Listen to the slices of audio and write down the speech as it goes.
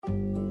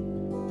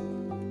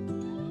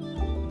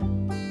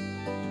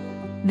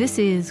This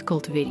is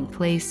Cultivating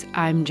Place.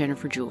 I'm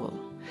Jennifer Jewell.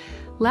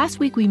 Last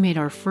week, we made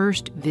our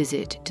first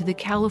visit to the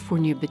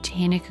California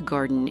Botanic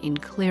Garden in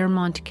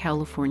Claremont,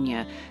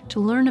 California, to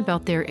learn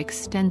about their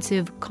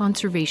extensive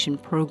conservation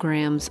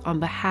programs on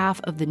behalf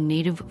of the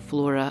native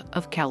flora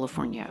of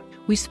California.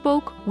 We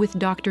spoke with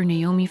Dr.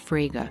 Naomi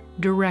Frege,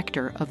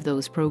 director of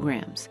those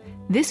programs.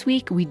 This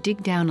week, we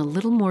dig down a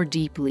little more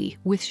deeply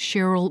with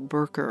Cheryl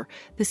Birker,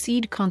 the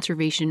Seed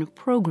Conservation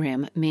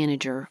Program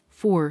Manager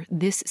for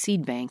this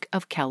seed bank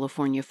of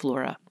California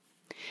flora.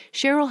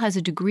 Cheryl has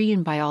a degree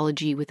in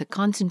biology with a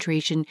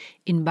concentration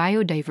in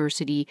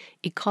biodiversity,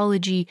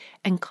 ecology,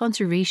 and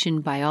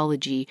conservation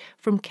biology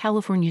from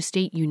California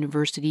State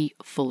University,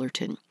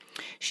 Fullerton.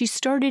 She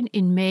started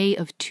in May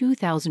of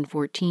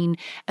 2014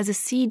 as a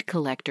seed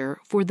collector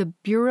for the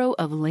Bureau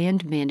of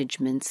Land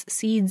Management's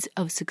Seeds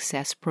of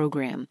Success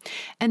program,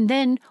 and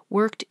then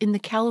worked in the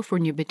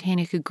California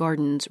Botanic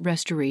Gardens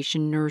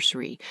Restoration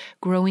Nursery,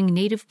 growing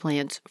native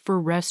plants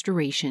for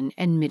restoration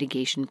and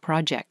mitigation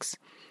projects.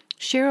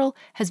 Cheryl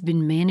has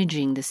been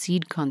managing the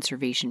seed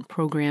conservation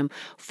program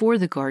for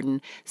the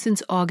garden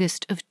since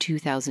August of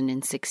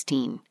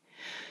 2016.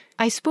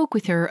 I spoke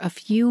with her a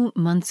few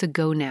months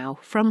ago now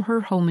from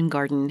her home and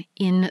garden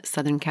in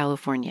Southern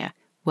California.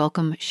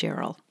 Welcome,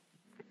 Cheryl.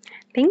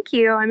 Thank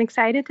you. I'm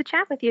excited to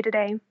chat with you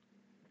today.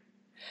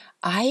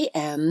 I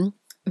am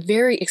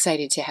very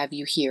excited to have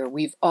you here.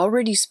 We've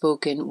already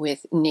spoken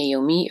with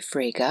Naomi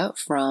Frege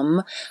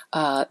from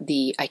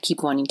I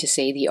keep wanting to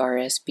say the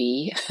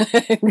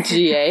RSB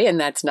GA, and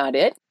that's not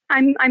it.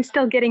 I'm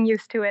still getting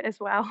used to it as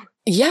well.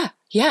 Yeah.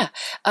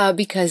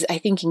 Because I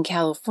think in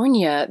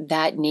California,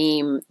 that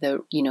name,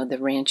 the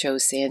Rancho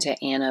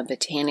Santa Ana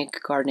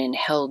Botanic Garden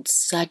held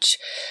such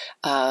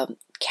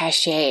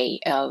cachet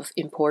of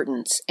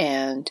importance.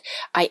 And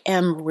I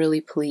am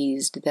really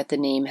pleased that the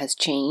name has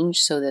changed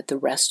so that the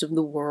rest of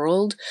the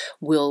world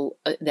will,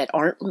 that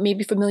aren't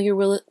maybe familiar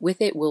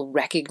with it, will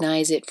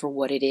recognize it for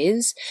what it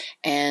is.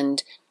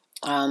 And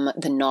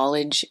the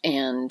knowledge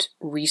and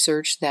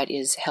research that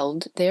is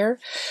held there,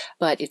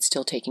 but it's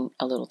still taking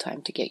a little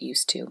time to get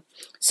used to.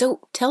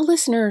 So tell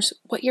listeners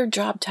what your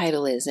job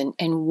title is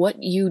and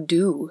what you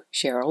do,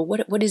 Cheryl.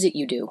 What is it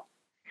you do?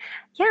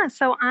 Yeah,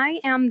 so I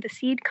am the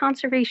Seed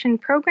Conservation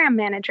Program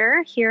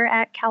Manager here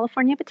at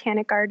California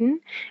Botanic Garden.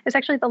 It's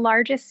actually the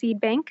largest seed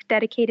bank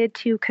dedicated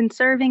to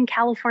conserving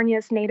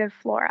California's native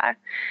flora.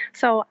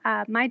 So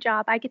my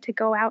job, I get to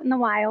go out in the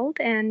wild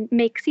and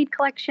make seed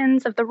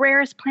collections of the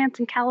rarest plants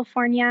in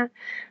California,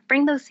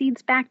 bring those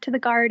seeds back to the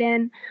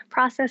garden,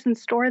 process and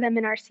store them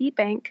in our seed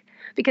bank.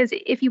 Because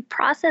if you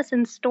process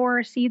and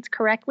store seeds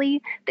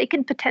correctly, they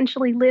could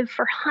potentially live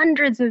for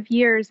hundreds of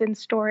years in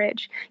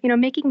storage,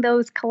 making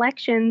those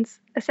collections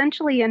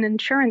essentially an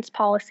insurance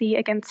policy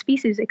against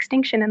species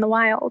extinction in the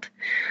wild.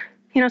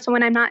 So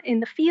when I'm not in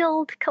the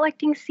field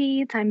collecting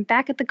seeds, I'm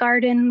back at the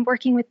garden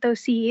working with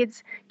those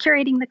seeds,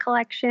 curating the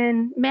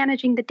collection,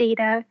 managing the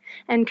data,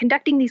 and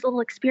conducting these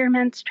little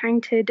experiments,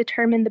 trying to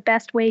determine the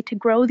best way to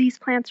grow these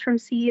plants from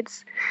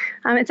seeds.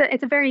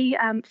 It's a very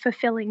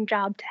fulfilling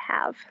job to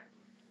have.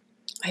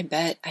 I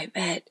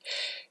bet.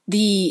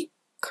 The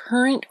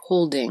current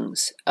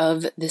holdings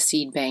of the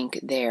seed bank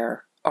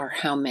there are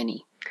how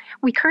many?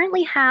 We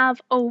currently have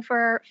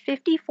over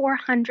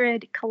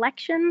 5,400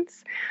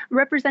 collections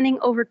representing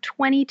over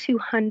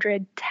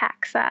 2,200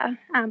 taxa,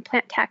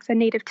 plant taxa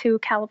native to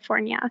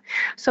California.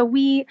 So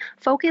we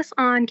focus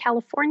on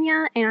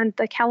California and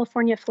the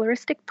California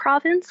Floristic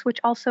province, which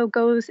also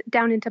goes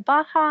down into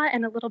Baja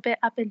and a little bit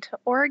up into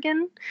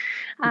Oregon.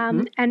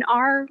 And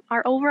our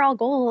overall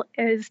goal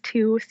is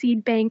to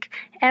seed bank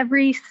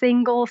every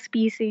single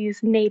species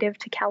native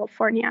to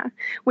California,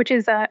 which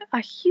is a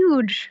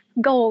huge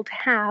goal to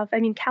have.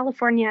 I mean,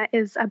 California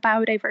is a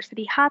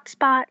biodiversity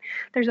hotspot.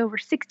 There's over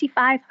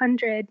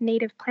 6,500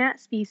 native plant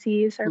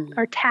species,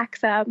 or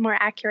taxa more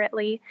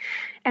accurately.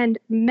 And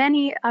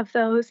many of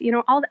those,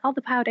 all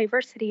the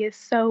biodiversity is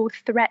so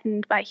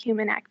threatened by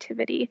human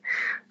activity.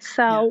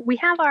 So we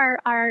have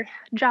our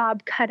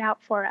job cut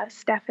out for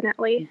us,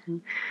 definitely.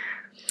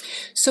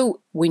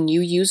 So when you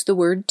use the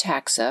word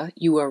taxa,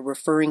 you are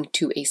referring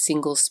to a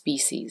single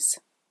species.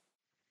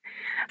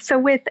 So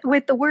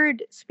with the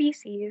word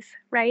species,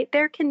 right,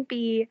 there can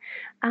be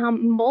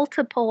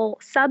multiple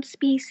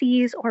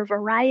subspecies or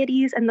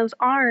varieties, and those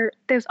are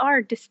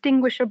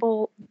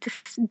distinguishable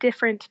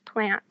different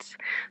plants.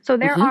 So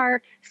there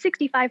are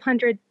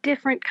 6,500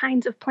 different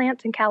kinds of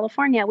plants in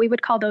California. We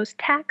would call those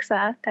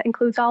taxa. That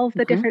includes all of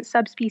the different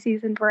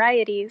subspecies and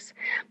varieties.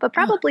 But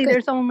probably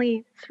there's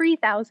only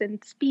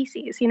 3,000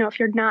 species, if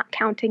you're not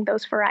counting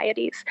those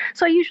varieties.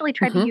 So I usually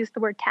try to use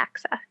the word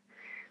taxa.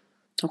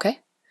 Okay.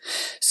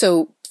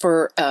 So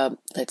for,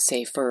 let's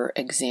say, for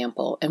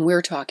example, and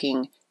we're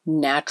talking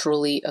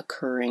naturally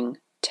occurring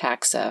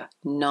taxa,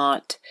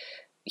 not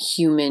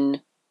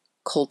human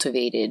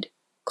cultivated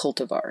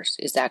cultivars.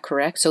 Is that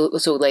correct? So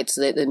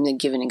let me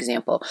give an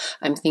example.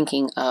 I'm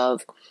thinking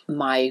of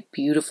my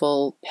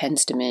beautiful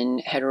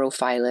penstemon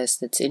heterophyllus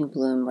that's in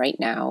bloom right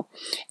now,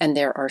 and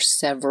there are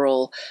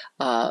several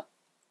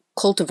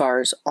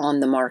cultivars on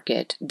the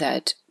market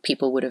that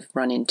people would have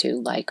run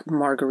into, like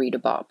Margarita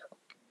Bob?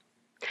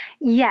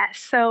 Yes.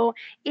 So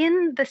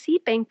in the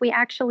seed bank, we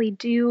actually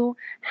do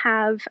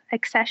have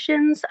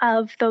accessions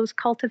of those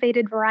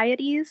cultivated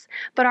varieties,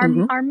 but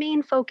Mm-hmm. our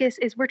main focus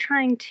is we're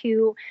trying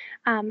to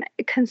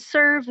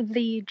conserve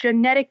the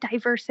genetic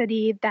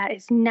diversity that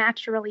is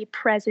naturally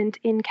present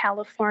in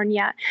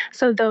California.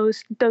 So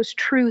those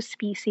true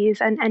species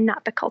and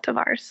not the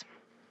cultivars.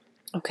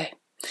 Okay.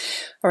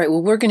 All right.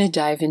 Well, we're going to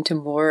dive into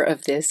more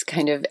of this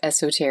kind of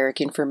esoteric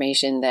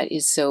information that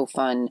is so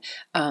fun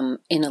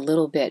in a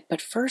little bit.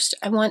 But first,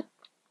 I want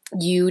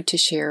you to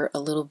share a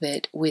little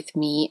bit with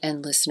me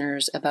and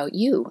listeners about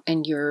you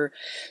and your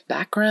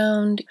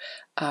background,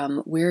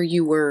 where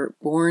you were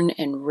born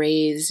and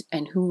raised,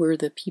 and who were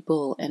the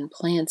people and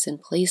plants and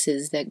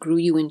places that grew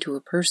you into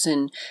a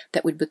person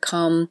that would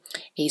become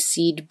a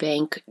seed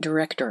bank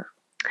director.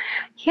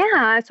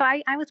 Yeah, so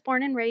I was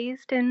born and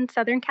raised in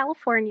Southern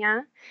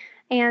California.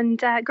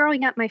 And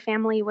growing up, my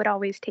family would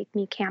always take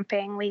me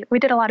camping. We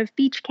did a lot of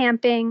beach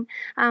camping,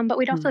 but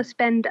we'd also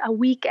spend a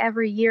week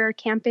every year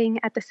camping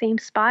at the same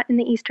spot in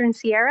the Eastern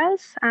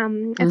Sierras. It's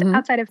Mm-hmm.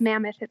 outside of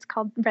Mammoth. It's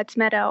called Red's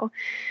Meadow.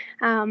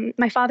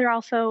 My father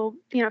also,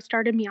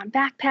 started me on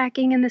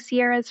backpacking in the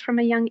Sierras from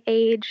a young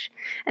age.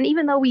 And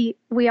even though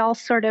we all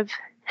sort of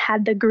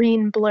had the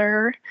green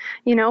blur,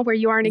 where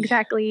you aren't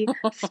exactly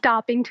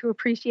stopping to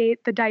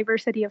appreciate the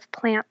diversity of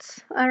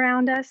plants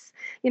around us.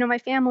 My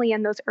family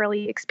and those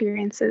early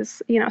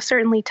experiences,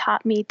 certainly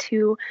taught me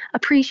to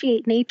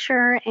appreciate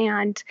nature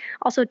and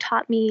also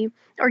taught me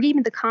or gave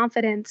me the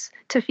confidence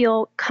to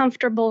feel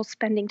comfortable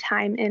spending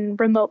time in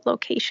remote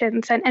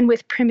locations and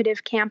with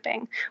primitive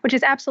camping, which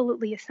is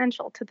absolutely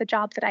essential to the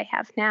job that I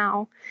have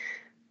now.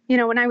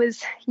 When I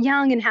was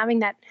young and having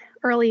that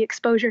early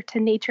exposure to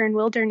nature and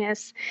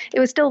wilderness, it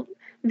was still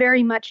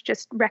very much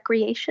just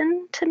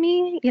recreation to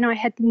me. I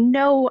had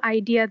no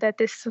idea that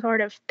this sort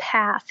of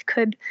path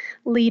could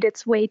lead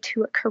its way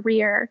to a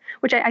career,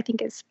 which I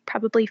think is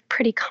probably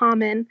pretty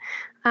common.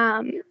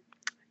 Um,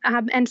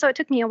 and so it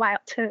took me a while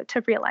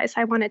to realize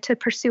I wanted to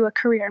pursue a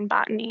career in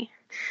botany.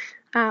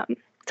 Um,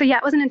 so yeah,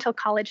 it wasn't until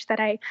college that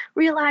I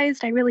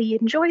realized I really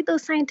enjoyed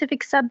those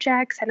scientific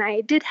subjects and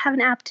I did have an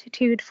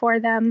aptitude for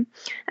them.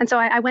 And so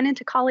I went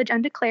into college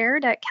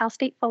undeclared at Cal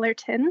State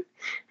Fullerton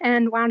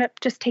and wound up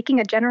just taking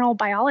a general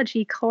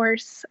biology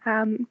course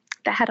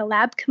that had a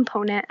lab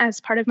component as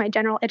part of my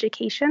general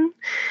education.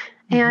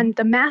 And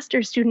the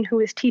master's student who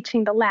was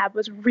teaching the lab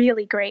was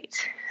really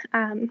great.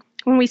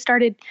 When we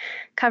started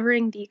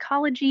covering the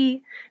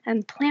ecology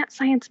and plant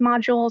science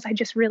modules, I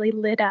just really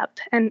lit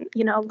up and,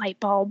 a light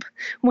bulb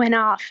went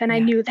off and I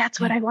knew that's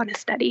what I want to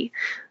study.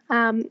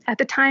 At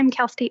the time,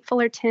 Cal State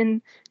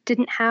Fullerton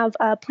didn't have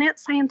a plant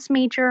science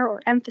major or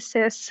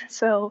emphasis.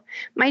 So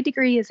my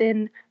degree is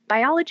in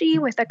biology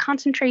with a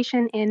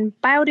concentration in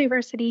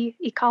biodiversity,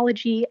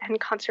 ecology, and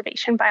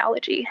conservation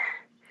biology.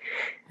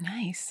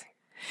 Nice.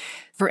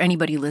 For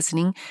anybody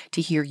listening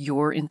to hear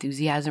your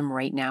enthusiasm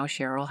right now,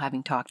 Cheryl,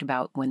 having talked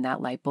about when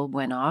that light bulb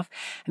went off,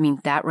 I mean,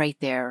 that right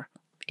there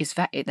is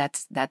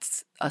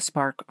that's a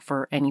spark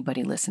for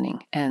anybody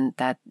listening. And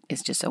that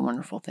is just a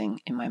wonderful thing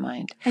in my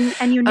mind.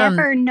 And you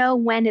never know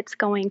when it's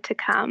going to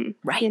come.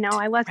 Right.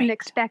 I wasn't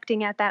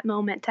expecting at that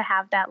moment to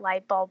have that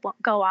light bulb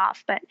go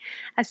off. But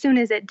as soon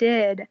as it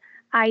did,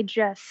 I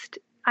just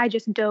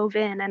dove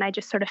in and I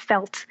just sort of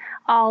felt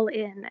all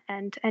in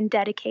and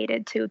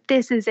dedicated to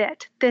this is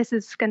it. This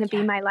is going to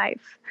be my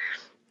life.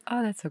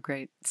 Oh, that's so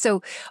great.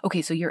 So,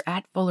 okay, so you're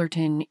at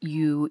Fullerton,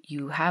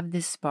 you have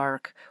this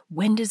spark.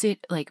 When does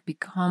it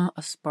become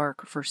a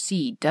spark for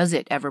seed? Does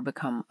it ever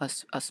become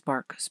a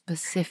spark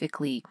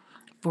specifically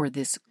for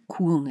this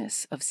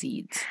coolness of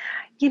seeds?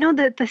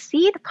 The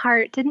seed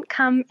part didn't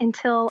come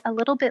until a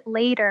little bit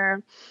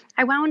later.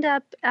 I wound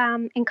up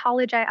in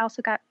college. I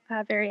also got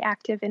very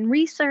active in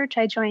research.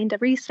 I joined a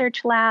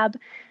research lab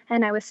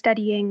and I was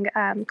studying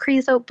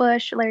creosote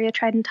bush, Laria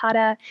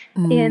tridentata,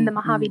 in the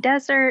Mojave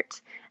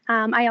Desert.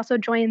 I also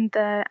joined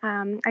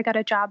I got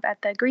a job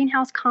at the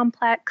greenhouse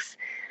complex.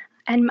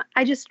 And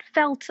I just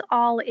felt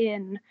all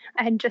in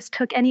and just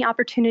took any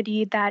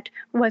opportunity that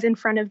was in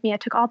front of me. I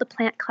took all the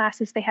plant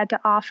classes they had to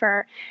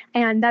offer.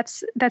 And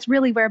that's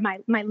really where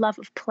my love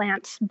of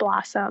plants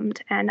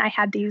blossomed. And I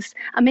had these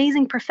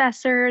amazing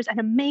professors, an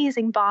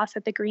amazing boss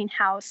at the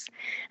greenhouse.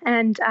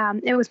 And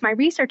it was my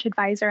research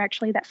advisor,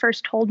 actually, that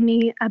first told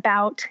me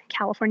about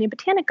California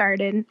Botanic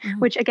Garden,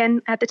 which,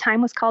 again, at the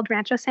time was called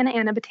Rancho Santa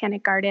Ana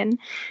Botanic Garden.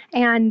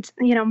 And,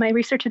 my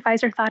research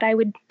advisor thought I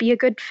would be a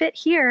good fit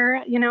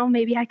here.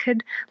 Maybe I could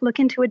look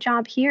into a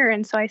job here.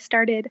 And so I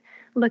started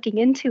looking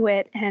into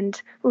it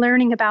and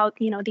learning about,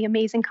 the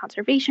amazing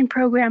conservation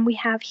program we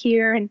have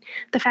here and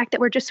the fact that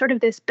we're just sort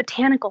of this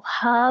botanical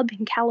hub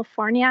in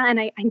California. And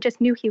I just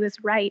knew he was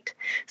right.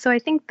 So I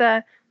think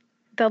the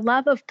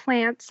love of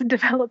plants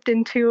developed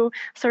into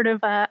sort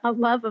of a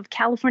love of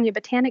California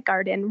Botanic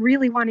Garden,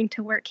 really wanting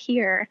to work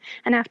here.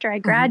 And after I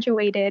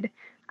graduated,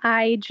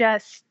 I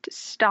just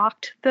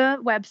stalked the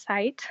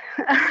website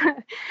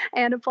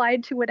and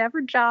applied to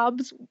whatever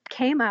jobs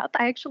came up.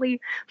 I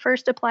actually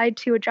first applied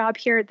to a job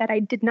here that I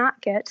did not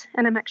get,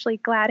 and I'm actually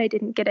glad I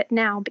didn't get it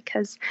now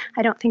because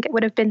I don't think it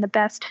would have been the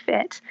best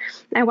fit.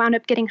 I wound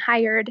up getting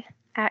hired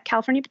at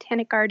California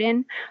Botanic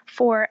Garden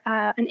for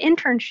an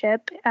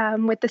internship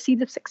with the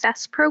Seeds of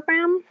Success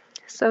program.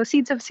 So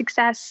Seeds of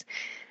Success,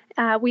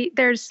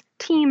 there's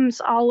teams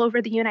all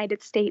over the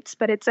United States,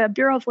 but it's a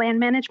Bureau of Land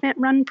Management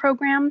run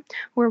program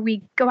where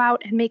we go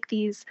out and make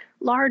these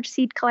large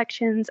seed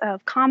collections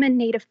of common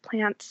native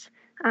plants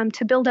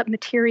to build up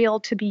material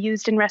to be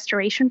used in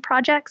restoration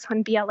projects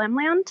on BLM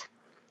land.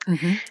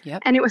 Mm-hmm.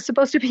 Yep. And it was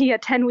supposed to be a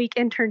 10-week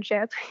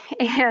internship.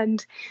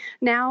 And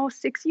now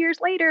 6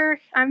 years later,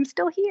 I'm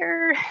still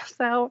here.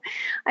 So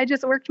I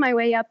just worked my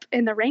way up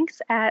in the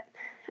ranks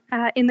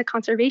in the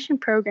conservation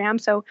program.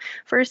 So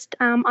first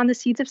on the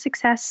Seeds of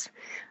Success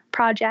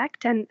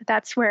project, and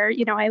that's where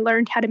I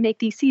learned how to make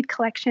these seed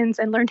collections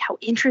and learned how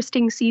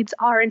interesting seeds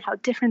are and how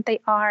different they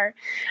are.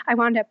 I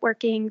wound up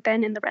working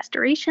then in the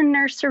restoration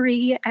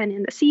nursery and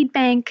in the seed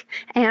bank,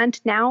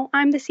 and now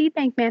I'm the seed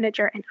bank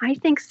manager. And I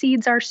think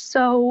seeds are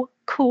so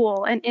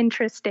cool and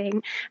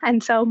interesting,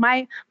 and so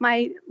my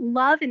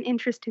love and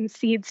interest in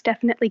seeds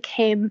definitely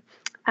came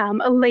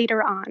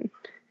later on.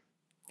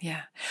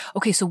 Yeah.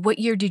 Okay, so what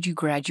year did you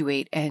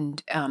graduate,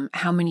 and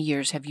how many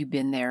years have you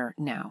been there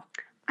now?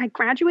 I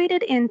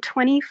graduated in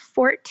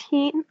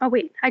 2014.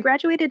 I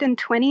graduated in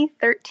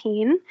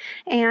 2013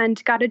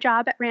 and got a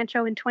job at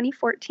Rancho in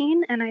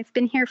 2014, and I've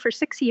been here for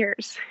 6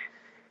 years.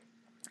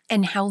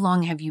 And how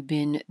long have you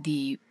been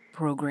the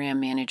program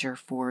manager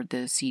for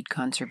the seed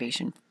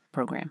conservation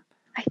program?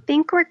 I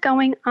think we're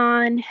going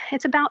on,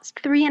 it's about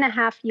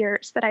 3.5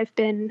 years that I've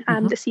been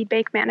the seed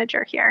bank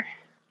manager here.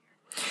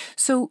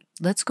 So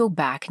let's go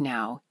back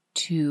now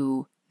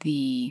to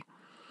the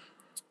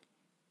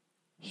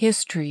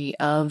history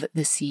of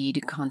the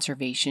seed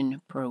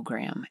conservation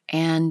program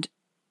and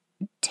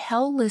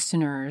tell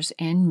listeners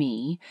and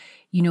me,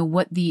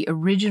 what the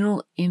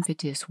original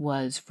impetus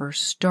was for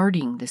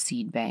starting the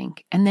seed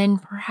bank, and then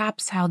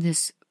perhaps how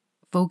this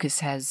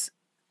focus has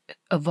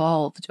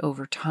evolved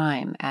over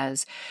time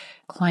as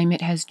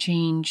climate has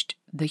changed.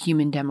 The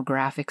human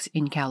demographics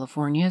in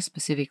California,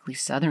 specifically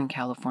Southern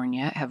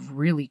California, have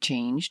really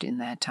changed in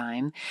that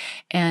time.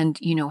 And,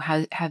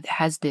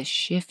 has this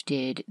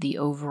shifted the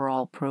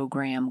overall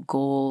program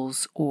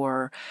goals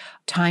or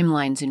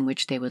timelines in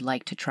which they would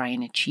like to try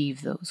and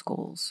achieve those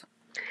goals?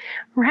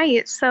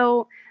 Right.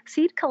 So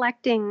seed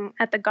collecting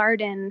at the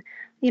garden,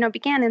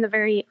 began in the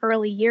very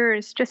early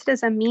years just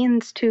as a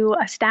means to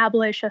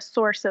establish a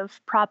source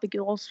of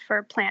propagules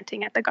for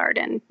planting at the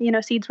garden.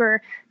 Seeds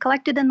were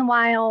collected in the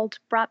wild,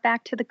 brought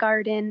back to the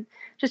garden,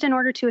 just in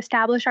order to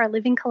establish our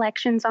living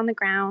collections on the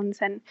grounds.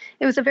 And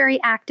it was a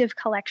very active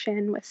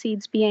collection with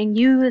seeds being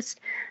used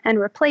and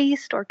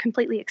replaced or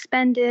completely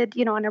expended,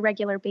 on a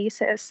regular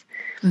basis.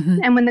 Mm-hmm.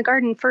 And when the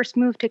garden first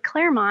moved to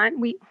Claremont,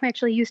 we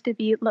actually used to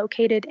be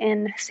located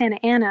in Santa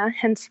Ana,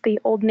 hence the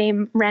old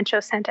name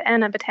Rancho Santa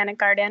Ana Botanic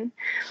Garden.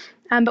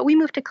 But we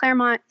moved to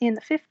Claremont in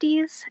the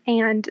 50s,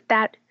 and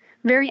that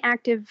very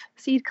active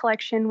seed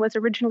collection was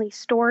originally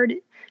stored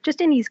just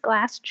in these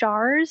glass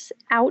jars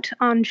out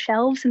on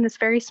shelves in this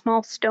very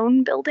small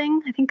stone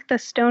building. I think the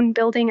stone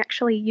building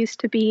actually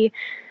used to be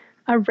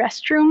a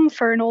restroom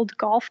for an old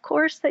golf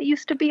course that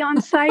used to be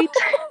on site.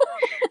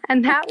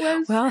 And that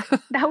was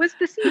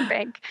the seed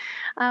bank.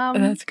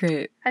 That's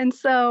great. And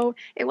so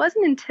it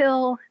wasn't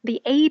until the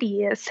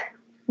 80s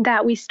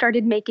that we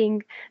started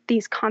making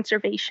these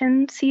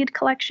conservation seed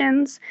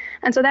collections.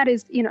 And so that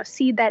is,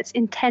 seed that's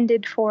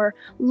intended for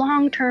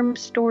long-term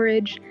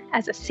storage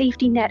as a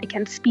safety net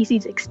against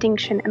species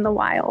extinction in the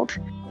wild.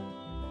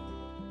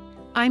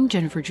 I'm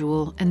Jennifer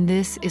Jewell, and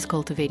this is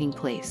Cultivating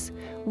Place.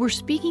 We're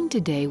speaking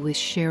today with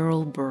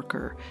Cheryl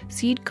Birker,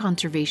 Seed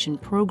Conservation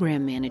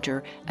Program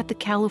Manager at the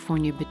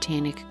California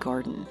Botanic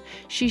Garden.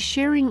 She's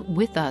sharing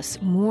with us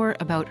more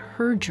about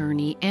her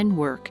journey and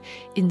work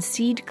in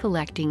seed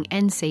collecting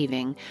and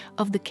saving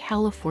of the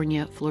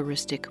California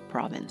Floristic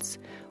Province.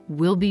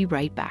 We'll be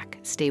right back.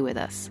 Stay with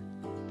us.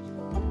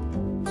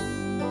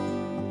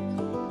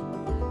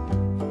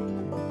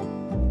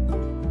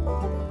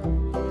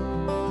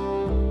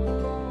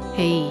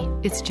 Hey,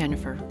 it's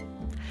Jennifer.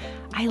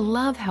 I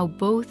love how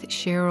both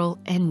Cheryl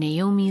and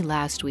Naomi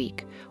last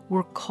week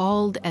were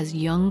called as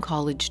young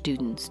college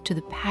students to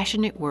the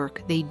passionate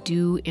work they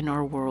do in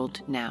our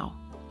world now.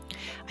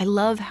 I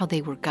love how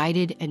they were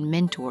guided and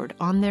mentored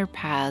on their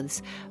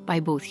paths by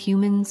both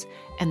humans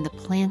and the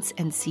plants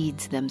and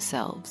seeds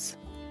themselves.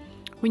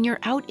 When you're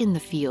out in the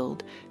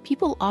field,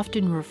 people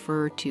often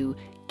refer to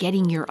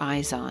getting your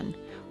eyes on,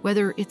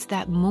 whether it's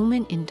that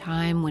moment in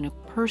time when a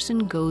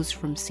person goes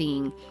from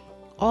seeing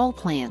all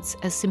plants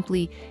as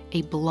simply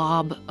a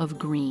blob of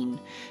green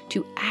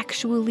to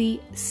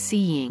actually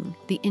seeing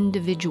the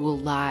individual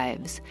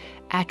lives,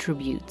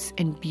 attributes,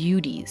 and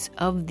beauties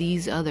of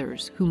these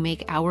others who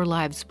make our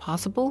lives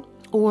possible,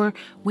 Or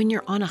when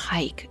you're on a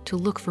hike to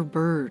look for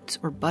birds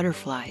or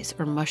butterflies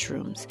or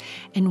mushrooms,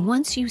 and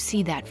once you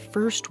see that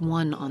first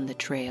one on the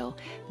trail,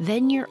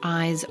 then your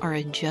eyes are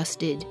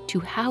adjusted to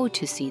how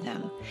to see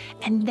them.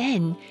 And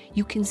then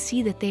you can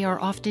see that they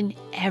are often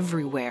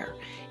everywhere,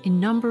 in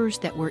numbers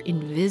that were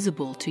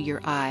invisible to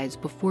your eyes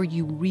before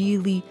you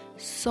really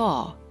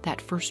saw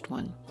that first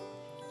one.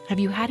 Have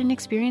you had an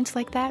experience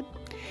like that?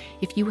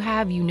 If you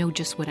have, you know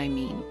just what I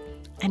mean.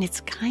 And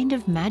it's kind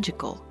of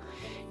magical.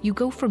 You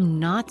go from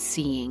not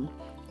seeing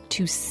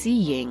to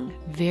seeing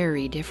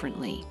very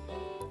differently.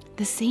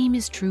 The same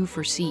is true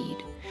for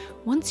seed.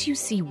 Once you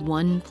see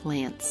one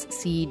plant's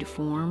seed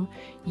form,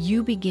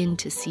 you begin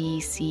to see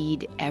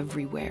seed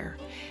everywhere.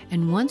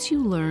 And once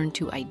you learn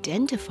to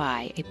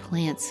identify a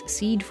plant's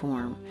seed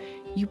form,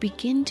 you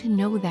begin to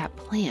know that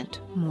plant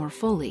more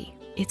fully.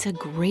 It's a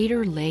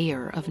greater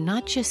layer of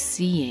not just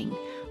seeing,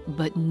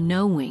 but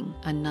knowing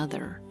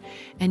another.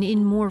 And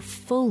in more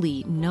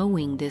fully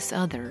knowing this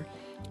other,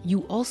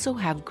 you also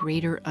have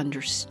greater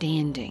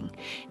understanding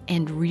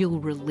and real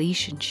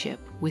relationship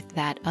with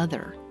that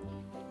other.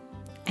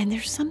 And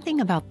there's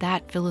something about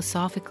that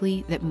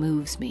philosophically that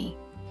moves me.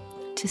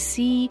 To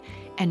see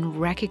and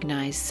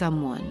recognize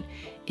someone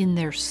in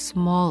their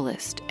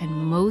smallest and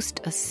most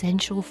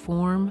essential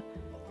form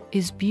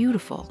is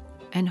beautiful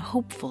and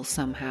hopeful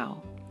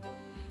somehow.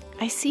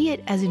 I see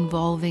it as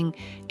involving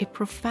a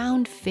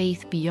profound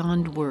faith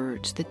beyond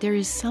words that there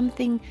is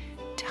something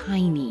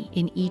tiny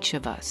in each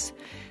of us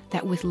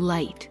that with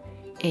light,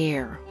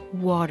 air,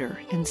 water,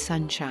 and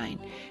sunshine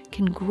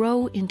can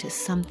grow into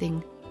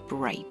something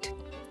bright,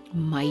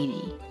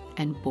 mighty,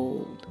 and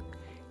bold.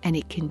 And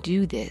it can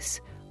do this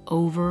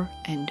over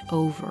and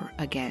over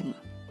again.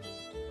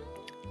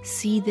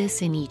 See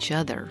this in each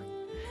other,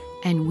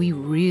 and we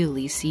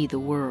really see the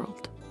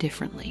world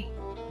differently,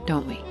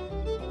 don't we?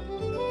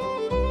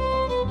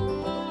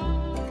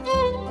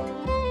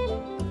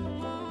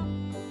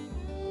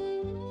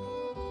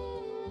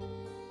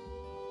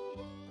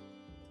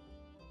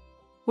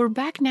 We're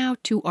back now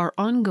to our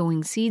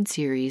ongoing seed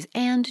series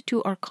and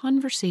to our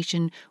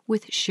conversation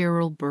with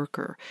Cheryl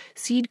Birker,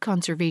 Seed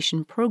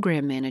Conservation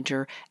Program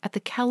Manager at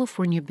the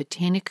California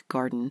Botanic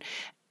Garden.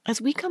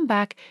 As we come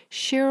back,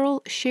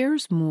 Cheryl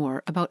shares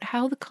more about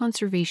how the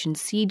conservation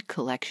seed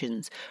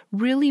collections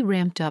really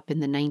ramped up in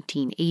the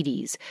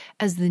 1980s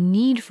as the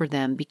need for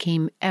them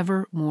became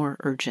ever more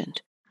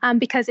urgent.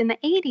 Because in the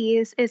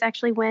 80s is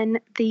actually when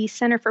the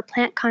Center for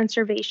Plant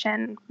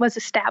Conservation was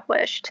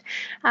established.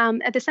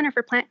 The Center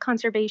for Plant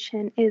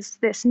Conservation is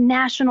this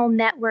national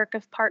network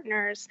of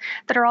partners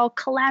that are all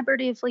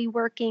collaboratively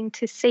working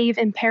to save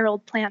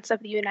imperiled plants of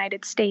the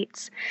United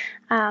States.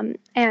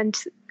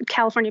 And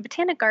California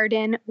Botanic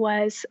Garden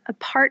was a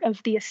part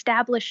of the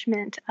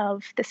establishment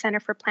of the Center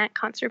for Plant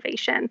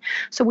Conservation.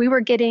 So we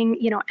were getting,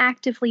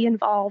 actively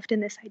involved in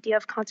this idea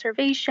of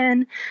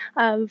conservation,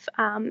 of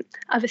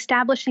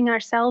establishing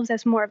ourselves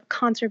as more of a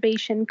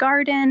conservation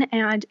garden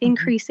and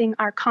increasing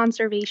our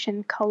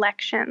conservation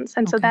collections.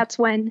 And so that's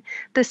when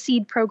the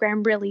seed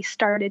program really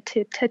started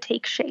to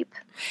take shape.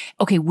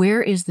 Okay,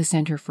 where is the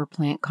Center for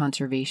Plant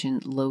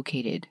Conservation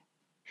located?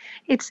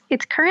 It's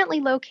currently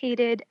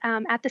located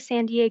at the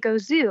San Diego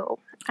Zoo.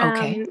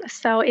 Okay.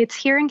 So it's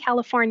here in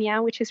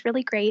California, which is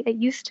really great. It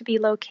used to be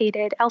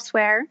located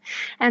elsewhere,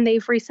 and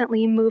they've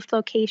recently moved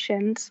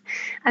locations.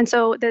 And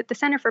so the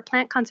Center for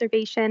Plant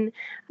Conservation,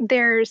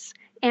 there's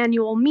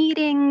annual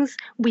meetings,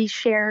 we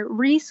share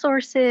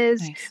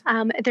resources.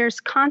 Nice.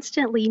 There's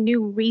constantly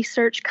new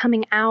research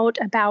coming out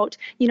about,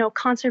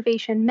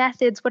 conservation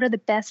methods. What are the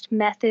best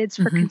methods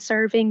for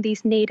conserving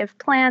these native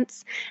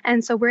plants?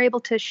 And so we're able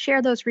to share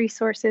those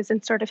resources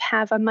and sort of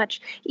have a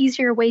much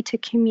easier way to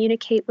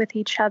communicate with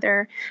each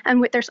other.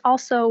 And there's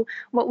also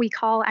what we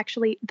call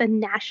actually the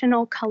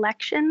national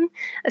collection.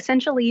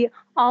 Essentially,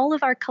 all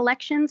of our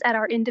collections at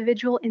our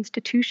individual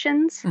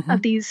institutions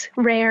of these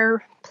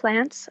rare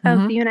plants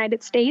of the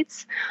United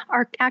States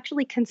are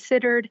actually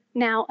considered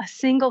now a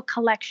single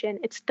collection.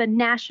 It's the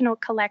national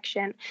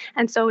collection.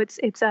 And so it's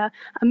a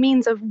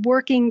means of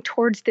working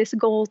towards this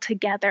goal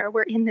together.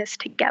 We're in this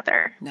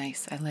together.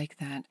 Nice. I like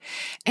that.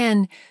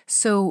 And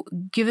so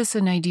give us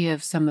an idea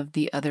of some of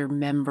the other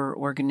member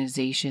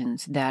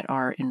organizations that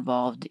are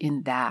involved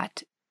in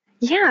that.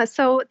 Yeah,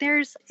 so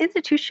there's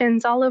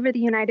institutions all over the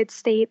United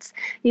States,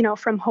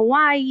 from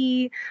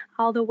Hawaii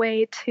all the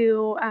way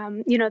to,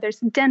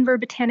 there's Denver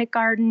Botanic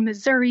Garden,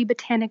 Missouri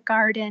Botanic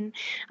Garden,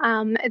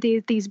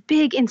 these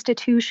big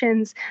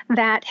institutions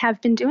that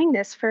have been doing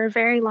this for a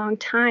very long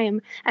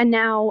time. And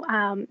now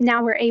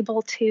we're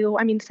able to,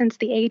 since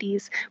the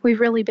 80s, we've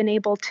really been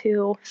able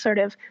to sort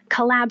of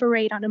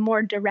collaborate on a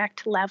more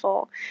direct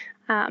level.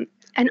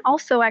 And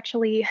also,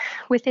 actually,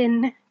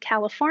 within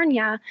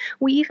California,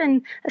 we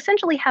even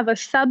essentially have a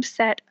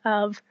subset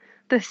of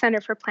the Center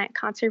for Plant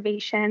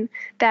Conservation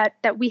that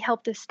we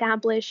helped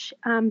establish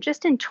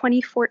just in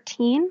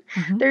 2014.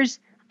 There's,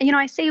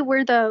 I say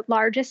we're the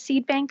largest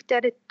seed bank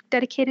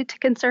dedicated to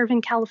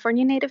conserving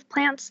California native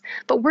plants,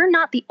 but we're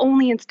not the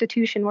only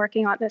institution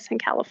working on this in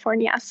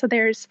California. So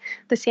there's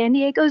the San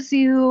Diego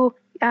Zoo,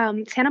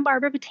 Santa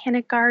Barbara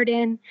Botanic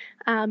Garden,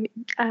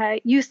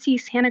 UC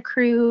Santa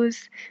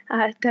Cruz,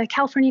 the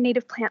California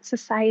Native Plant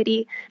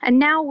Society, and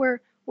now we're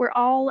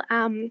all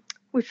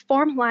we've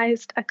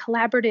formalized a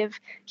collaborative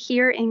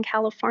here in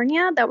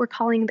California that we're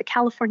calling the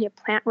California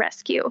Plant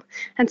Rescue.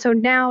 And so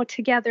now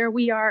together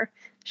we are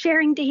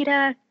sharing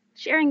data,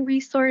 sharing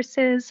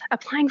resources,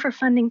 applying for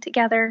funding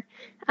together,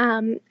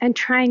 and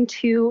trying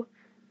to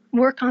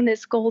work on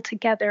this goal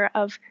together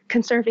of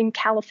conserving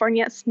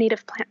California's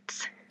native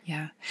plants.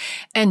 Yeah.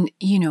 And,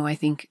 I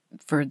think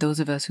for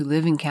those of us who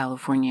live in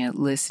California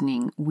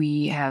listening,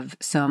 we have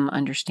some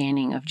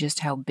understanding of just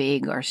how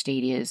big our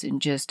state is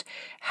and just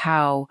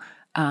how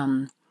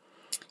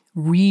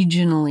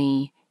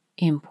regionally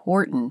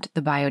important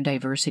the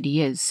biodiversity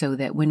is, so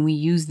that when we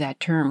use that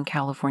term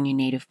California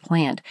native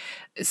plant,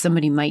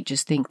 somebody might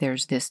just think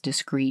there's this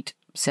discrete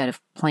set of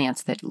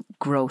plants that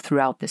grow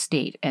throughout the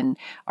state. And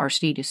our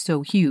state is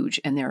so huge,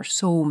 and there are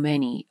so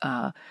many,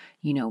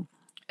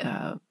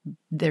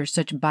 there's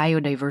such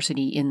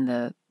biodiversity in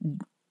the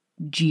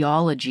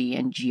geology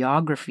and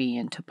geography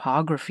and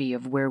topography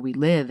of where we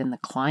live, and the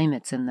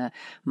climates and the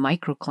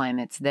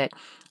microclimates, that,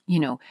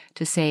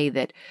 to say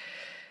that,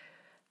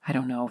 I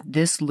don't know,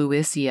 this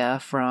Lewisia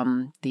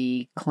from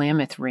the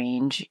Klamath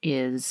Range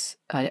is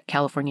a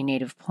California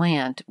native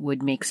plant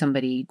would make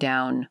somebody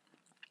down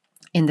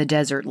in the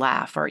desert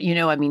laugh, or,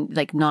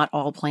 not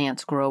all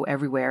plants grow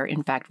everywhere.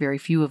 In fact, very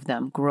few of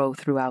them grow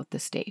throughout the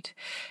state.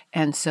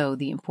 And so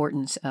the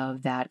importance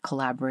of that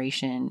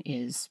collaboration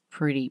is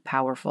pretty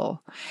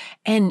powerful.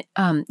 And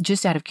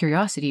just out of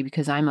curiosity,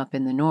 because I'm up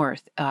in the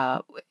north,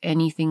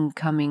 anything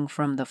coming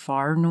from the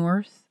far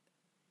north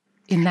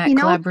in that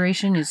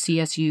collaboration? Is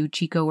CSU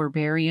Chico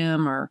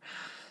Herbarium or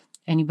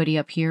anybody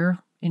up here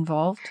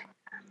involved?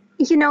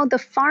 The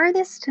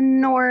farthest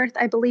north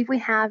I believe we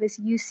have is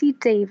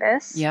UC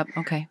Davis. Yep.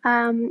 Okay.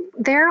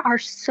 There are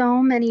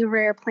so many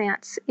rare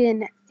plants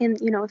in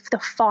the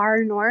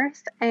far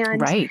north,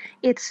 and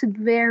it's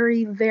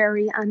very,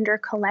 very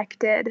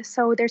undercollected.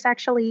 So there's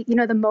actually,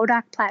 the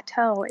Modoc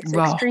Plateau. It's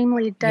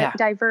extremely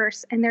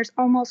diverse, and there's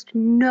almost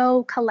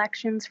no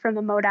collections from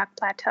the Modoc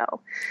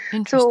Plateau.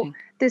 Interesting. So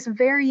this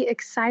very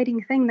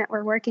exciting thing that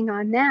we're working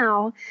on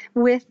now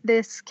with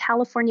this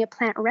California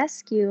Plant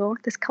Rescue,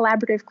 this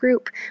collaborative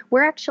group,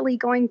 we're actually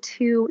going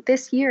to,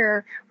 this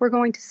year, we're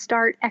going to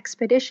start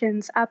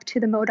expeditions up to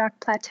the Modoc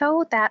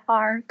Plateau that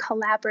are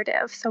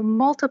collaborative. So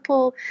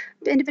multiple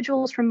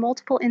individuals from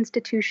multiple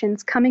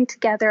institutions coming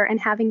together and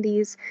having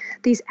these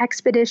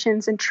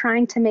expeditions and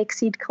trying to make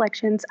seed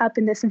collections up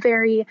in this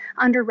very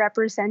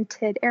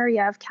underrepresented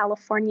area of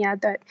California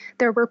that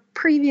there were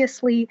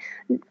previously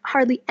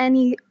hardly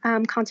any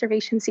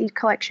conservation seed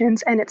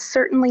collections, and it's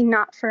certainly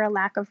not for a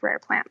lack of rare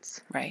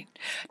plants. Right.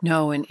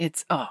 No, and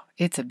it's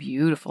a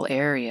beautiful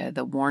area.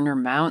 The Warner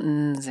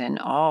Mountains and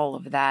all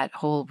of that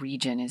whole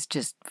region is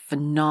just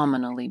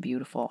phenomenally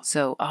beautiful.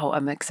 So,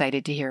 I'm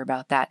excited to hear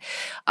about that.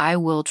 I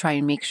will try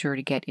and make sure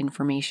to get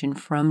information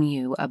from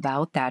you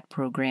about that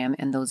program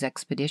and those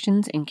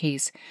expeditions in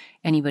case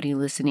anybody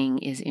listening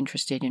is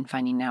interested in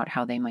finding out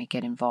how they might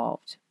get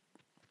involved.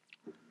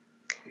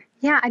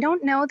 Yeah, I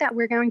don't know that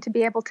we're going to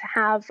be able to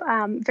have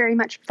very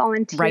much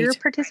volunteer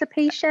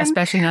participation.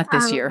 Especially not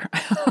this year.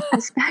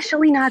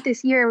 Especially not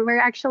this year.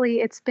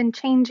 It's been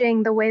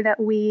changing the way that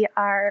we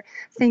are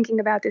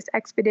thinking about this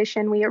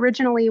expedition. We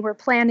originally were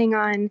planning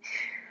on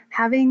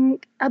having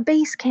a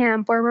base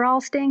camp where we're all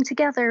staying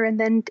together and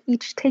then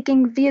each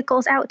taking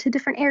vehicles out to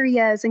different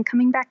areas and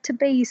coming back to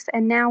base.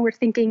 And now we're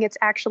thinking it's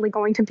actually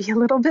going to be a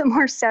little bit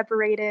more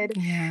separated.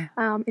 Yeah.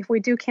 If we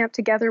do camp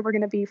together, we're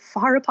going to be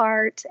far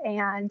apart,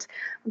 and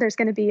there's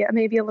going to be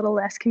maybe a little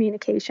less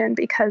communication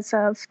because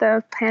of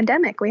the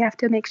pandemic. We have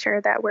to make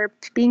sure that we're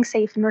being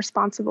safe and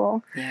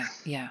responsible.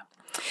 Yeah.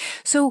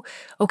 So,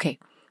 okay.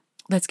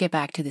 Let's get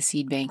back to the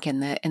seed bank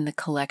and the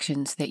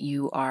collections that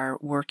you are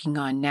working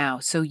on now.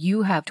 So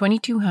you have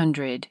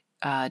 2,200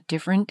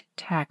 different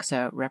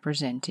taxa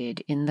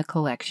represented in the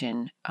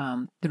collection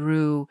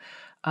through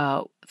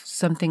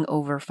something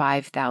over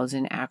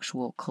 5,000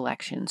 actual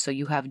collections. So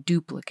you have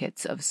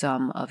duplicates of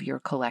some of your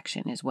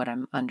collection, is what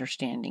I'm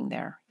understanding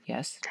there.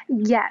 Yes?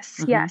 Yes,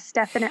 mm-hmm. Yes,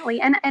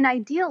 definitely. And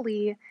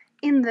ideally,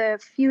 in the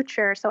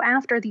future, so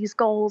after these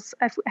goals,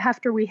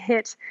 after we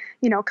hit,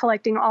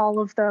 collecting all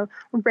of the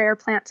rare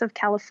plants of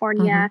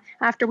California,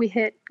 mm-hmm. after we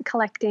hit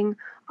collecting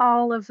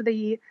all of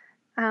the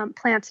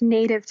plants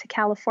native to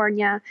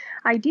California,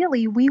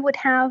 ideally we would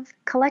have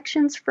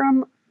collections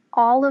from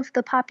all of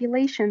the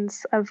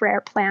populations of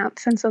rare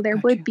plants. And so there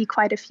would be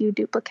quite a few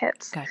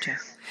duplicates. Gotcha.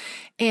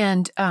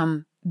 And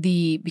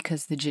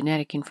because the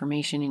genetic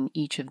information in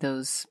each of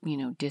those,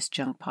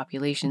 disjunct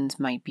populations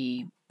might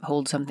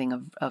hold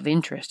something of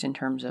interest in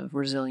terms of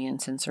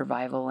resilience and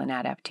survival and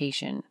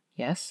adaptation.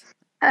 Yes?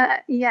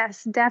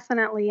 Yes,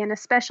 definitely. And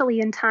especially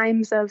in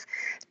times of,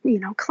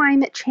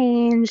 climate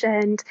change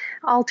and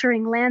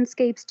altering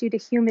landscapes due to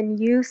human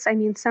use. I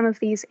mean, some of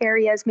these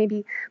areas,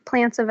 maybe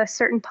plants of a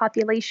certain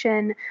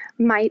population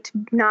might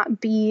not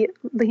be,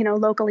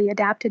 locally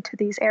adapted to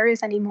these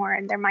areas anymore,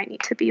 and there might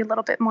need to be a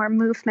little bit more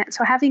movement.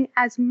 So having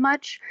as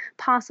much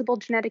possible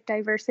genetic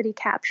diversity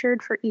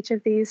captured for each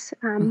of these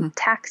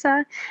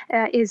taxa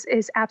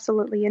is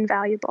absolutely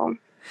invaluable.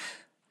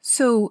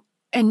 So,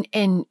 and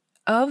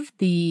of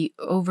the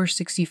over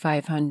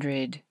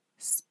 6,500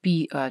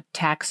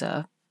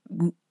 taxa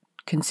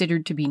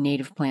considered to be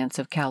native plants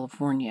of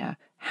California,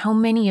 how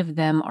many of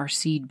them are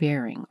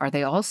seed-bearing? Are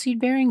they all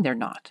seed-bearing? They're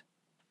not.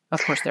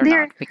 Of course they're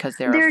not, because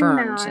there are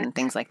ferns and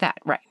things like that.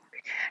 Right.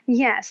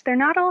 Yes, they're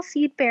not all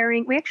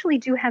seed-bearing. We actually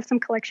do have some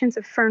collections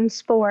of fern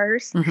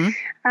spores.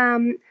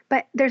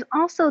 But there's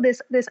also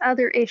this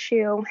other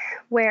issue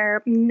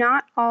where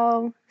not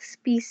all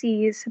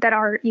species that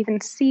are even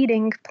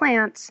seeding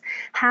plants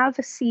have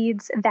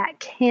seeds that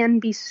can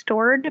be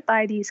stored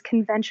by these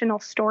conventional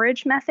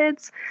storage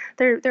methods.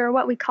 There are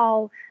what we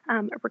call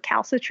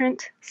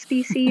recalcitrant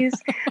species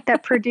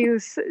that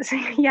produce.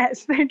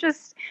 Yes, they're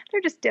just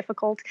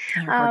difficult.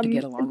 They're hard to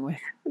get along with.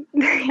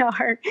 They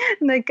are.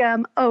 Like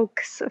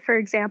oaks, for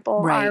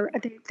example, right.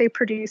 They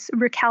produce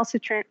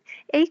recalcitrant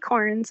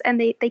acorns, and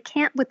they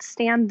can't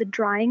withstand the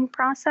drying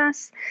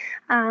process,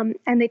 and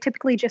they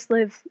typically just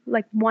live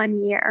like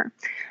 1 year.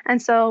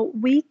 And so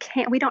we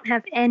don't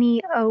have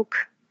any oak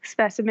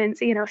specimens,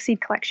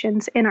 seed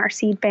collections in our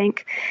seed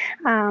bank.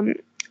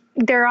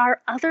 There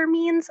are other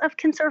means of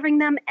conserving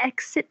them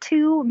ex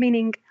situ,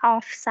 meaning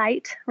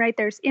off-site, right?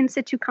 There's in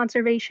situ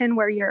conservation,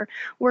 where you're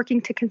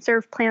working to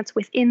conserve plants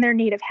within their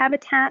native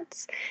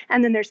habitats.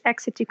 And then there's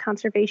ex situ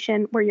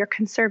conservation, where you're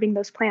conserving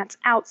those plants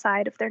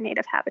outside of their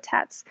native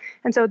habitats.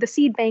 And so the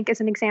seed bank is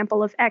an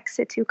example of ex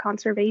situ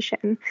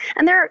conservation.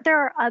 And there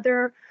are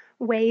other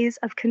ways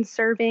of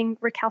conserving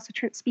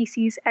recalcitrant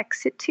species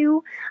ex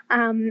situ.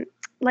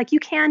 Like you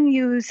can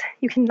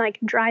like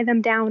dry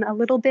them down a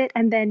little bit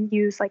and then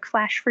use like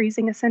flash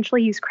freezing,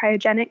 essentially use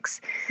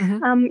cryogenics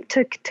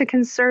to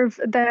conserve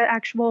the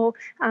actual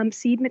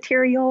seed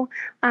material.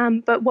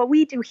 But what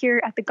we do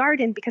here at the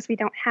garden, because we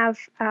don't have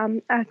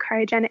a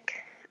cryogenic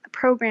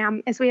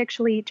program, is we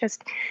actually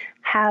just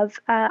have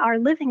our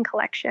living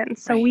collection.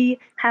 So we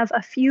have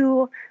a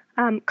few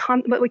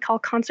what we call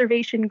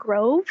conservation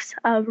groves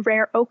of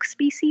rare oak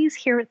species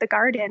here at the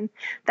garden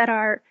that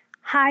are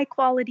high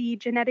quality,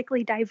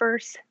 genetically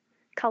diverse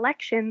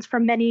collections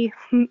from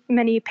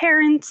many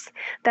parents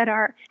that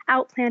are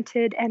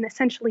outplanted and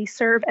essentially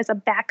serve as a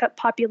backup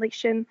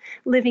population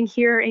living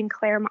here in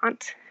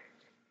Claremont.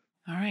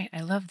 All right.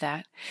 I love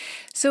that.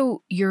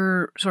 So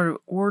your sort of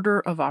order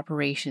of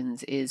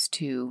operations is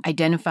to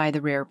identify the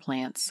rare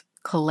plants,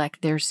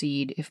 collect their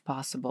seed if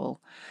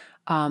possible,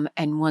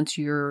 and once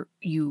you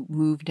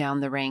move down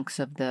the ranks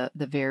of the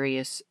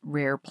various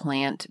rare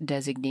plant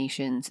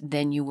designations,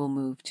 then you will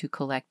move to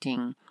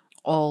collecting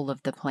all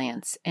of the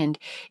plants. And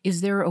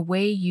is there a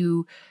way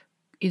you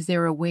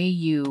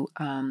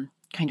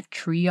kind of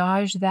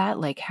triage that?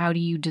 Like, how do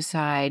you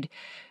decide?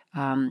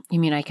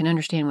 I can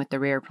understand with the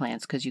rare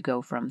plants, because you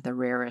go from the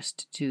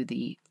rarest to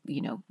the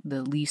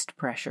least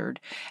pressured,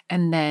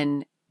 and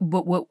then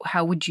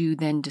how would you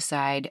then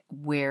decide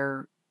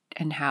where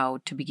and how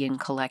to begin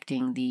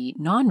collecting the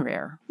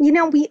non-rare?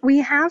 We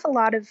have a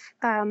lot of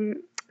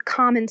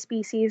common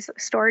species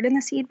stored in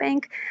the seed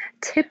bank.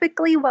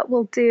 Typically what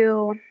we'll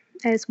do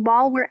is,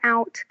 while we're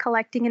out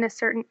collecting in a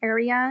certain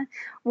area,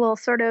 we'll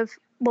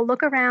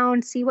look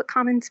around, see what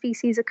common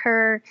species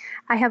occur.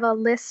 I have a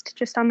list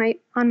just on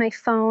my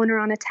phone or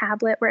on a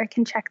tablet where I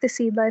can check the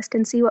seed list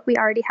and see what we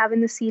already have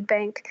in the seed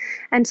bank.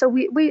 And so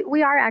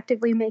we are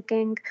actively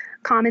making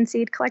common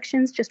seed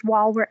collections just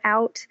while we're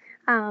out.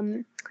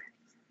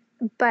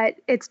 But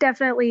it's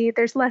definitely,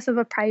 there's less of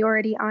a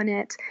priority on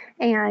it.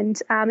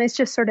 And it's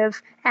just sort of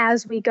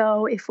as we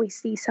go, if we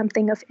see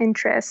something of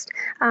interest.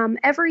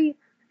 Every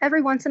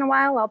once in a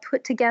while, I'll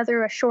put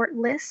together a short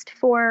list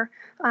for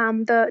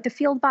the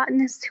field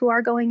botanists who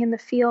are going in the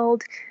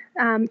field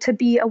to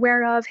be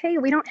aware of, hey,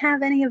 we don't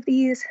have any of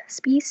these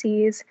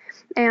species.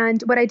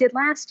 And what I did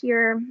last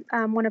year,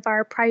 one of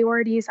our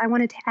priorities, I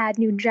wanted to add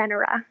new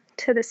genera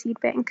to the seed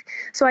bank.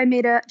 So I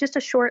made just a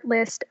short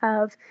list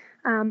of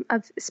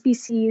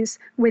species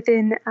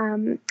within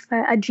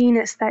a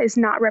genus that is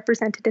not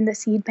represented in the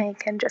seed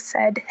bank, and just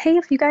said, hey,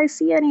 if you guys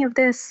see any of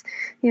this,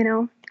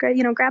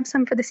 grab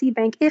some for the seed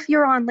bank. If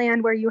you're on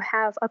land where you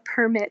have a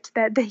permit,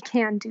 that they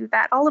can do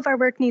that. All of our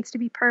work needs to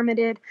be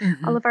permitted.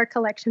 All of our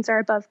collections are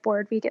above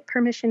board. We get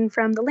permission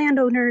from the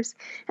landowners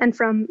and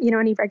from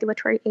any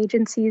regulatory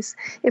agencies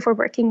if we're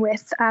working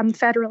with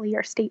federally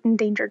or state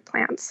endangered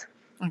plants.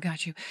 I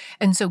got you.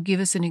 And so give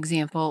us an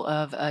example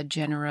of a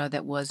genera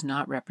that was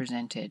not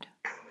represented.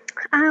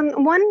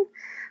 One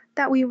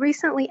that we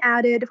recently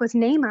added was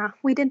Nema.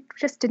 We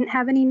just didn't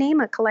have any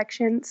Nema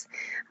collections.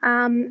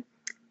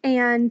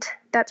 And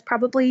that's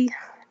probably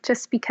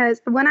just because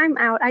when I'm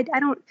out, I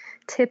don't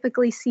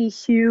typically see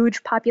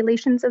huge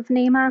populations of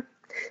Nema.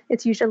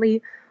 It's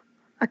usually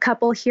a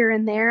couple here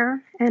and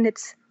there, and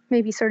it's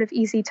maybe sort of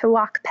easy to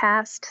walk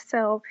past.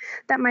 So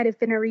that might have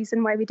been a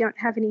reason why we don't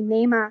have any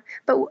NEMA.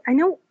 But I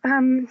know,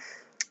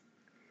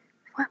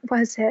 what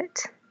was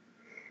it?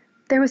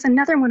 There was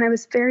another one I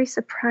was very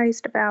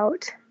surprised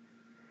about.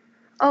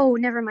 Oh,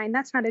 never mind.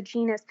 That's not a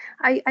genus.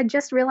 I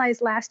just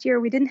realized last year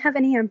we didn't have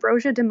any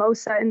Ambrosia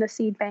domosa in the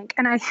seed bank.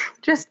 And I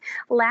just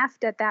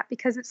laughed at that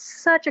because it's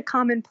such a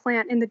common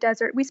plant in the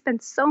desert. We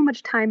spend so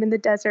much time in the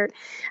desert.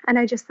 And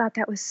I just thought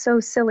that was so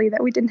silly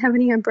that we didn't have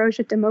any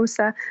Ambrosia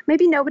domosa.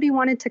 Maybe nobody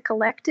wanted to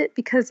collect it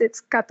because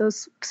it's got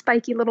those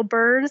spiky little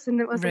burrs and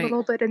it was a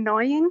little bit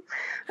annoying.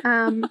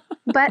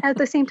 But at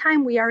the same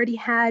time, we already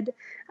had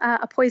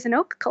a poison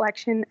oak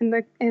collection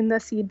in the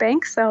seed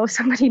bank, so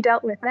somebody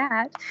dealt with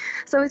that.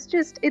 So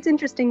it's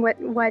interesting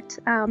what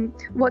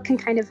can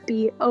kind of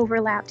be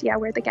overlapped,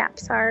 where the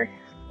gaps are.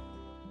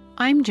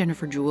 I'm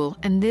Jennifer Jewell,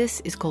 and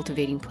this is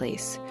Cultivating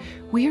Place.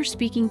 We are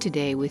speaking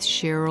today with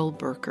Cheryl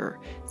Birker,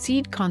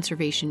 Seed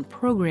Conservation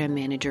Program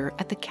Manager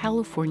at the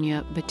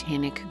California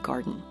Botanic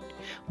Garden.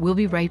 We'll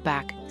be right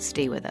back.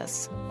 Stay with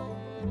us.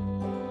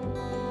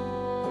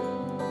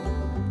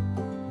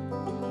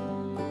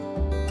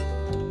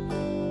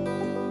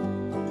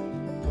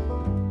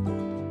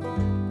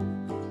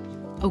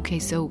 Okay,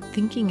 so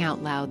thinking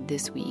out loud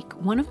this week,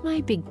 one of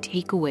my big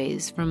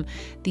takeaways from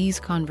these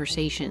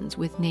conversations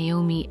with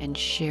Naomi and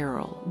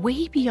Cheryl,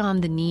 way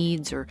beyond the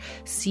needs or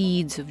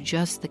seeds of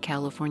just the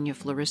California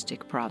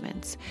Floristic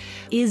province,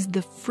 is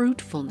the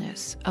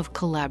fruitfulness of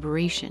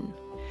collaboration.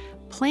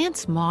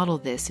 Plants model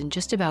this in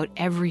just about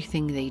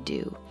everything they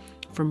do,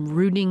 from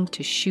rooting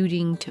to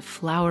shooting to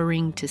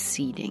flowering to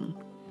seeding.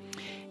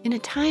 In a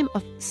time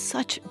of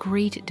such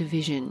great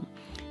division,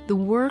 the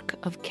work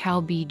of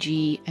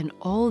CalBG and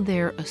all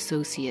their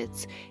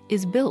associates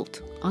is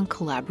built on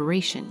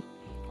collaboration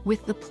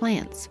with the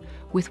plants,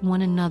 with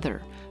one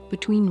another,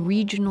 between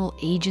regional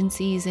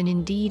agencies and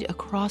indeed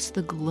across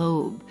the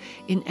globe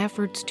in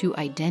efforts to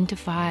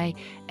identify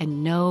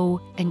and know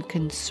and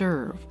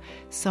conserve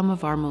some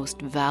of our most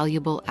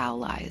valuable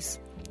allies,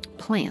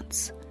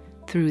 plants,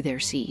 through their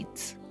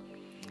seeds.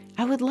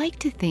 I would like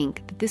to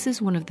think that this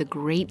is one of the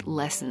great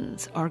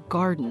lessons our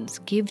gardens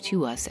give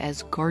to us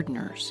as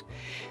gardeners,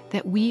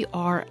 that we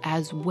are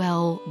as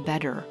well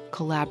better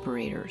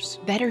collaborators,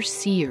 better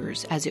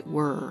seers, as it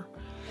were,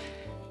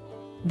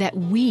 that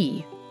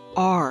we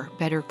are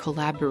better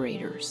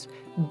collaborators,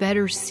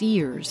 better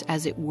seers,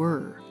 as it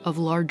were, of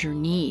larger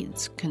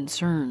needs,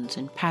 concerns,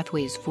 and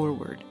pathways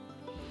forward.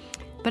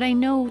 But I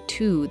know,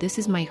 too, this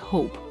is my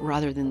hope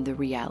rather than the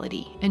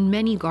reality, and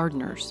many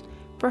gardeners,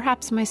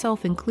 perhaps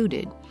myself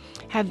included,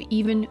 have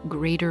even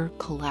greater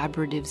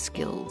collaborative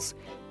skills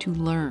to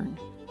learn,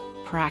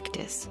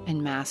 practice,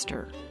 and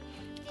master.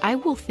 I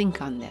will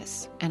think on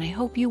this, and I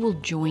hope you will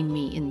join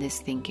me in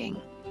this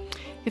thinking.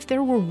 If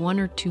there were one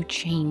or two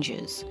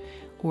changes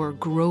or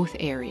growth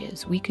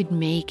areas we could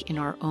make in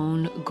our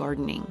own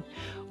gardening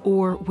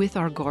or with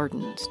our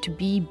gardens to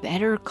be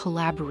better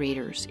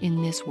collaborators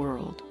in this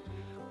world,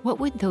 what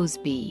would those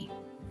be?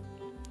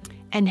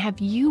 And have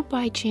you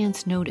by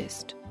chance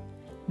noticed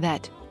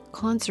that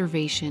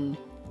conservation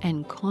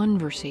and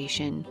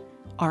conversation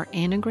are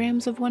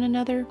anagrams of one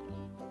another?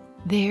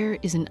 There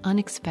is an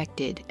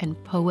unexpected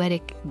and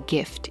poetic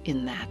gift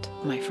in that,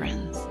 my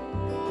friends.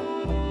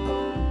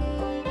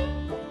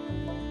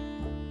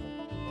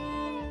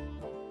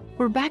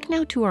 We're back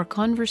now to our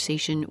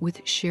conversation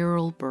with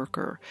Cheryl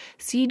Birker,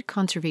 Seed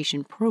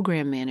Conservation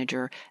Program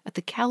Manager at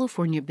the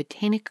California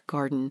Botanic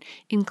Garden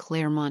in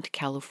Claremont,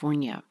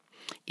 California.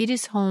 It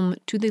is home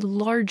to the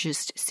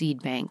largest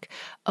seed bank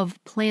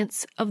of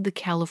plants of the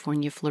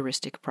California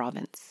Floristic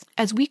province.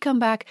 As we come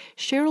back,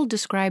 Cheryl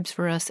describes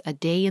for us a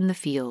day in the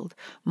field,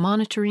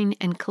 monitoring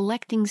and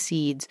collecting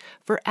seeds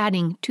for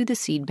adding to the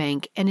seed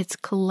bank and its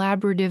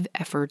collaborative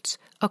efforts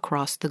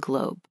across the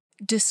globe.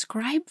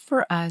 Describe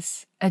for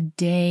us a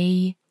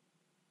day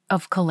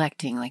of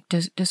collecting.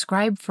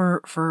 Describe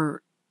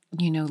for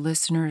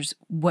listeners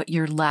what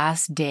your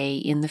last day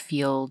in the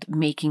field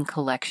making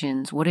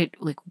collections,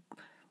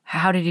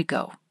 how did it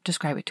go?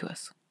 Describe it to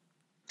us.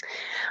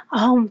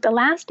 The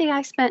last day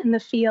I spent in the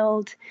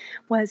field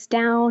was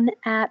down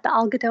at the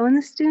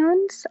Algodones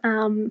Dunes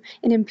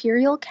in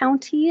Imperial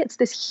County. It's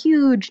this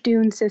huge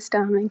dune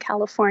system in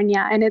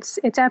California, and it's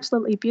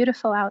absolutely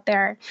beautiful out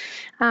there.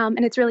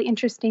 And it's really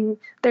interesting.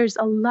 There's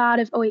a lot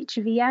of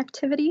OHV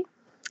activity.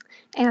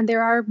 And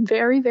there are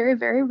very, very,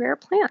 very rare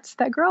plants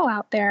that grow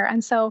out there.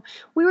 And so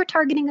we were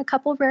targeting a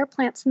couple of rare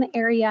plants in the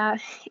area.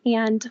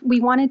 And we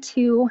wanted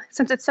to,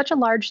 since it's such a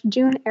large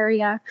dune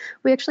area,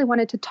 we actually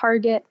wanted to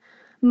target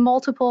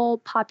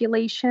multiple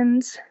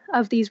populations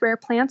of these rare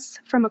plants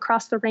from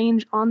across the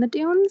range on the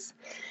dunes.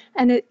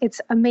 And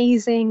it's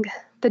amazing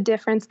the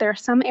difference. There are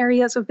some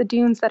areas of the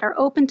dunes that are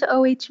open to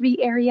OHV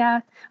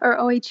area or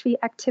OHV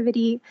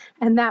activity.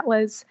 And that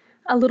was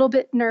a little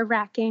bit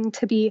nerve-wracking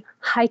to be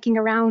hiking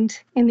around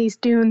in these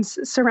dunes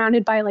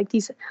surrounded by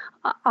these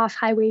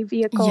off-highway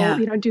vehicle,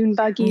 dune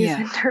buggies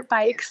and dirt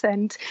bikes.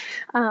 And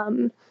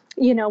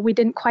we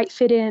didn't quite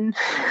fit in.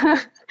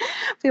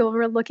 People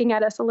were looking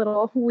at us a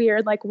little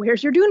weird, like,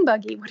 where's your dune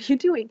buggy? What are you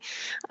doing?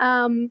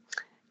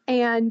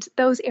 And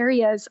those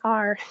areas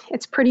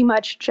it's pretty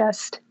much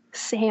just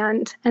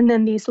sand, and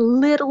then these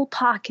little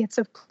pockets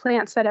of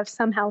plants that have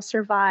somehow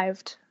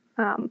survived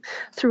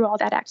through all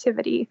that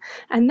activity.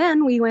 And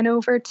then we went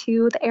over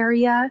to the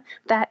area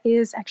that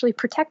is actually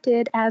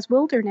protected as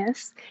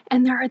wilderness,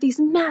 and there are these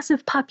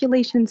massive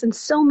populations and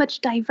so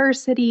much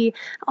diversity,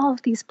 all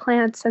of these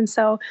plants. And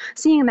so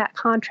seeing that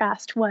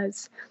contrast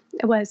was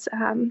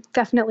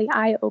definitely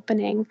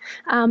eye-opening,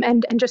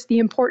 and just the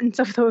importance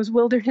of those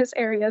wilderness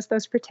areas,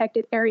 those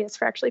protected areas,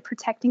 for actually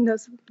protecting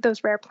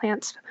those rare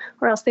plants,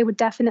 or else they would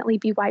definitely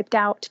be wiped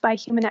out by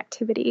human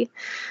activity.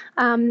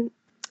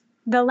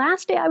 The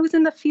last day I was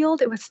in the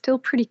field, it was still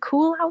pretty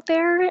cool out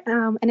there,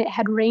 and it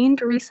had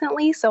rained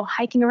recently, so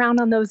hiking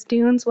around on those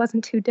dunes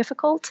wasn't too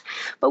difficult.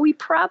 But we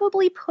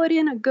probably put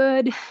in a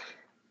good,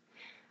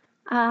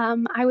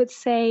 I would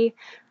say,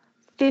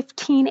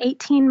 15,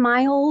 18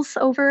 miles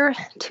over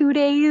 2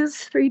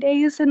 days, 3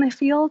 days in the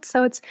field.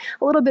 So it's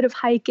a little bit of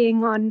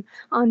hiking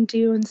on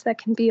dunes that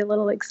can be a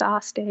little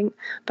exhausting.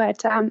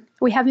 But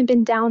we haven't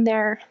been down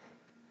there.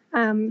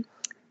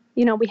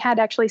 We had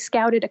actually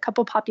scouted a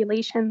couple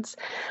populations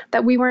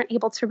that we weren't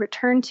able to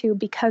return to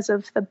because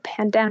of the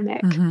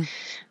pandemic.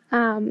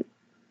 Mm-hmm.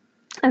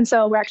 And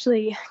so we're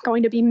actually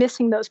going to be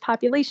missing those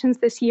populations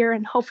this year,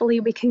 and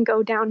hopefully we can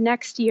go down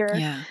next year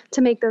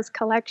to make those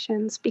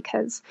collections,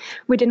 because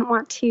we didn't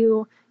want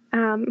to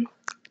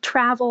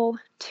travel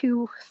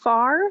too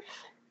far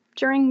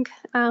during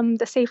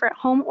the safer at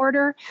home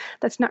order.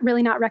 That's not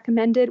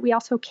recommended. We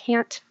also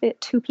can't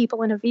fit 2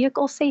 people in a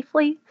vehicle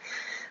safely.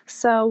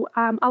 So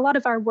a lot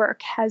of our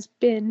work has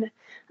been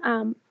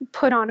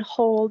put on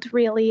hold,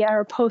 really,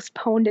 or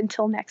postponed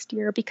until next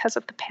year because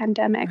of the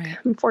pandemic,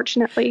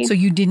 unfortunately. So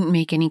you didn't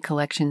make any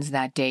collections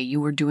that day.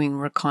 You were doing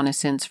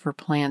reconnaissance for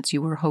plants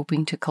you were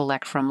hoping to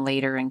collect from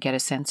later and get a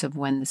sense of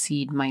when the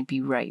seed might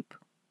be ripe.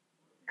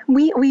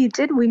 We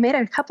did. We made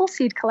a couple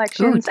seed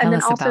collections. Ooh, and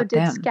then also did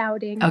them.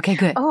 Scouting. Okay,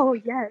 good. Oh,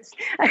 yes.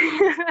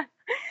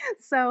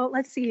 So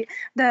let's see.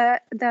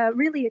 The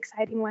really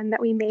exciting one that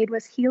we made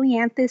was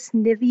Helianthus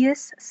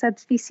niveus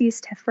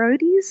subspecies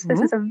tephroides. This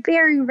is a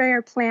very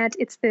rare plant.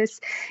 It's this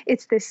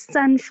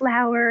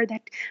sunflower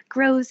that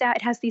grows out.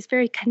 It has these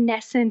very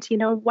canescent,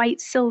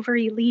 white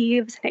silvery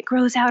leaves, and it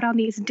grows out on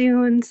these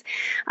dunes.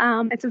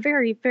 It's a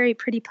very, very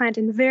pretty plant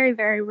and very,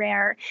 very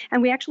rare.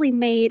 And we actually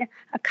made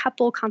a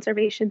couple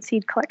conservation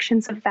seed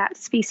collections of that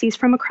species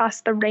from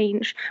across the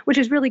range, which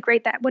is really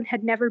great. That one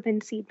had never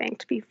been seed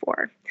banked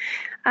before.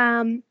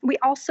 We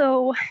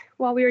also,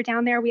 while we were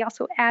down there, we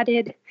also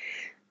added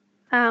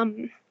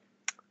an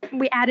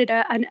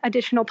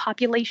additional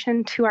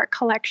population to our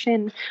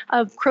collection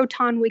of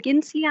Croton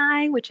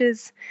wigginsii, which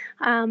is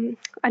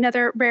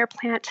another rare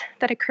plant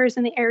that occurs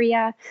in the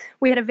area.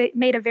 We had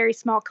made a very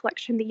small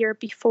collection the year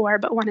before,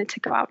 but wanted to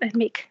go out and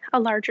make a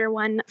larger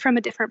one from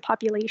a different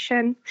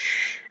population.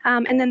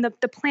 And then the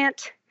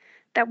plant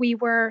that we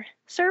were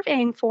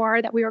surveying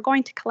for, that we were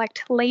going to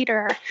collect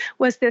later,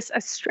 was this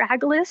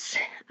astragalus.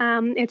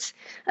 It's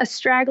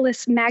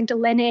Astragalus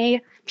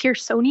magdalenae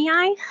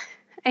pearsonii,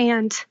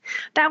 and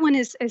that one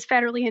is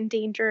federally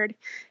endangered.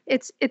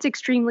 It's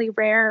extremely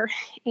rare,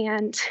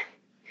 and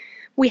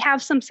we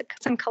have some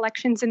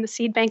collections in the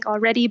seed bank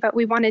already, but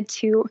we wanted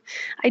to,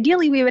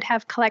 ideally we would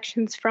have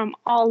collections from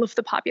all of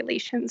the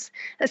populations,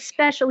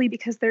 especially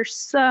because they're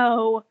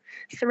so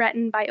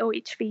threatened by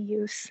OHV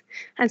use.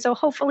 And so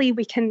hopefully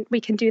we can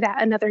do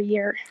that another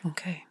year.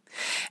 Okay.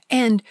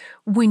 And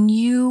when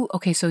you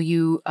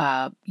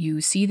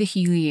see the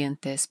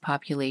Helianthus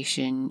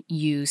population,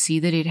 you see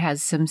that it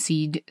has some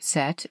seed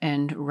set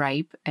and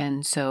ripe,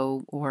 and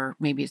so, or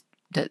maybe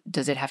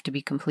does it have to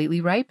be completely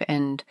ripe?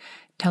 And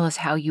tell us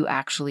how you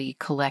actually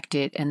collect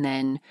it, and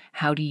then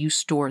how do you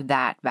store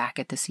that back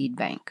at the seed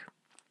bank?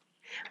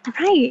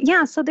 Right.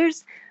 Yeah. So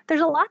there's a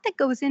lot that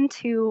goes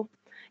into,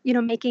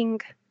 making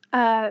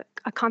a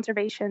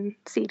conservation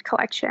seed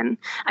collection.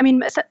 I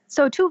mean,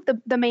 so 2 of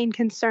the main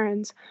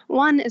concerns.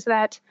 One is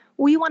that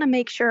we want to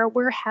make sure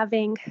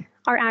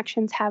our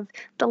actions have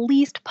the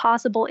least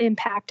possible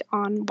impact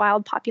on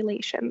wild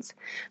populations.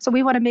 So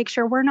we want to make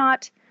sure we're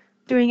not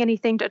doing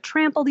anything to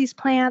trample these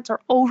plants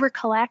or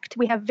over-collect.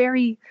 We have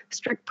very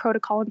strict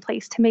protocol in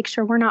place to make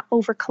sure we're not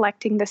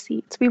over-collecting the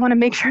seeds. We want to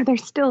make sure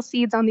there's still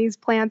seeds on these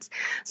plants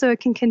so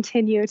it can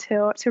continue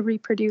to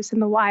reproduce in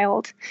the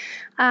wild.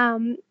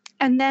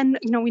 And then,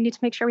 we need to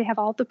make sure we have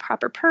all the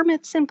proper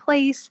permits in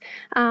place.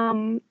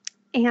 And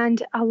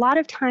a lot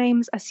of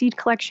times a seed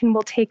collection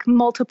will take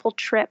multiple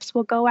trips.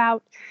 We'll go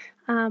out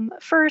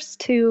first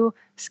to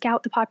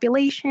scout the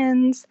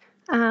populations,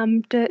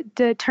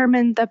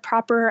 determine the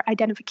proper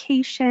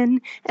identification,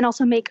 and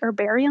also make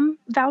herbarium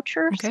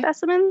voucher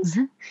specimens.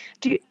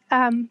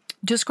 Mm-hmm.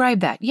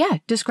 Describe that. Yeah,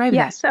 describe that.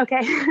 Yes,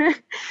 okay.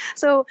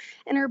 So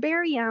an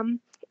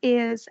herbarium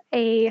is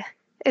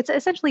it's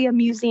essentially a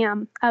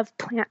museum of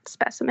plant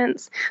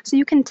specimens. So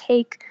you can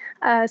take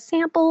a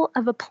sample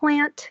of a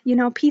plant,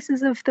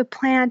 pieces of the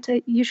plant.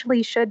 It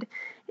usually should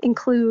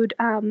include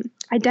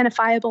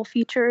identifiable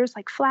features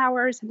like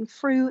flowers and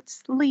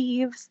fruits,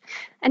 leaves,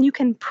 and you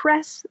can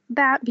press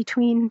that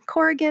between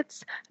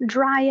corrugates,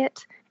 dry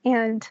it,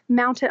 and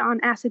mount it on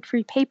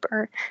acid-free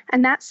paper,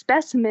 and that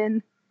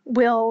specimen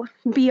will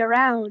be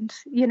around,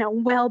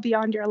 well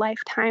beyond your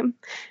lifetime.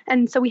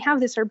 And so we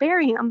have this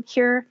herbarium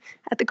here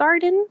at the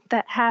garden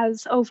that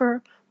has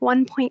over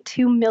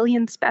 1.2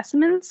 million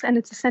specimens, and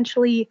it's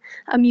essentially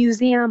a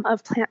museum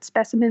of plant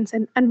specimens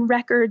and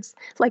records,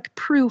 like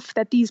proof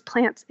that these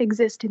plants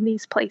exist in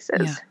these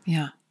places.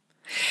 Yeah.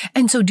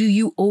 And so do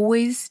you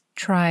always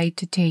try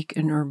to take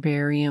an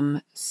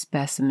herbarium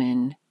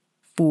specimen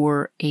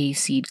for a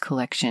seed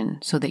collection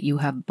so that you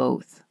have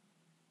both?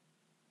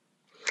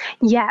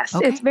 Yes,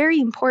 Okay. it's very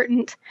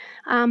important.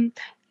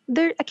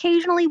 There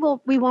occasionally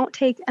we won't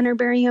take an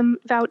herbarium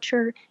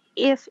voucher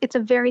if it's a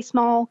very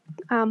small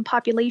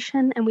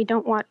population, and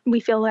we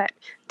feel that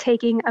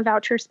taking a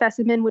voucher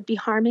specimen would be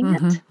harming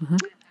it.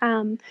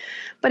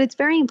 But it's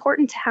very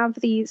important to have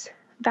these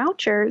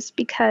vouchers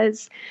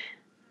because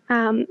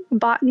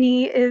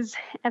botany is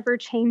ever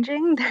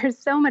changing. There's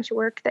so much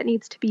work that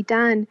needs to be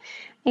done,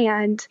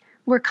 and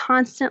we're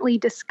constantly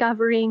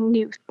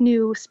discovering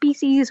new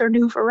species or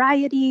new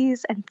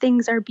varieties, and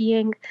things are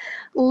being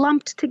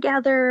lumped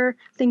together.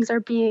 Things are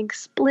being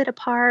split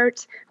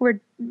apart.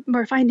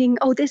 We're finding,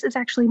 this is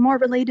actually more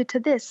related to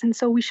this, and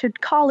so we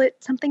should call it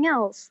something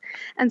else.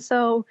 And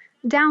so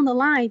down the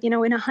line, in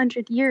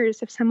 100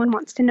 years, if someone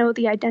wants to know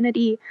the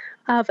identity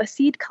of a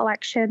seed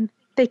collection,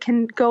 they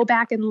can go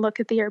back and look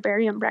at the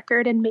herbarium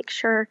record and make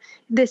sure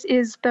this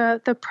is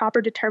the proper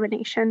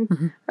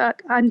determination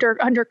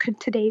under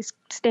today's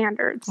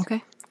standards.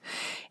 Okay.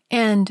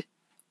 And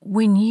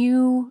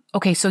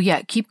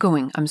keep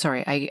going. I'm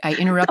sorry. I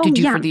interrupted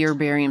you for the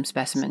herbarium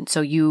specimen.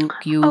 So you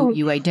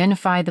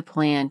identify the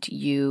plant,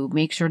 you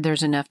make sure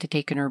there's enough to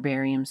take an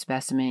herbarium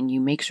specimen, you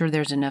make sure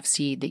there's enough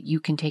seed that you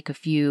can take a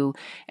few,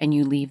 and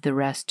you leave the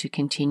rest to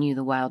continue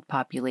the wild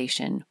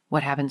population.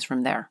 What happens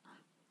from there?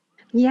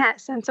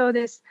 Yes, and so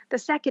the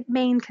second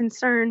main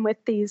concern with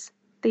these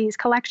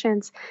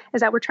collections is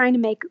that we're trying to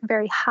make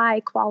very high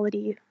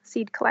quality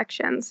seed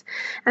collections.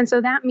 And so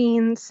that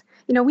means,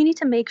 we need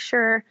to make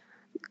sure,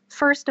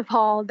 first of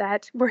all,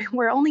 that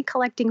we're only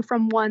collecting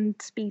from one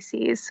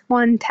species,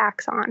 one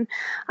taxon.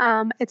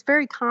 It's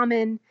very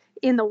common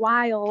in the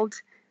wild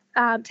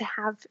to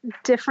have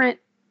different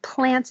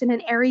plants in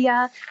an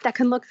area that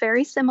can look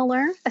very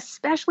similar,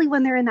 especially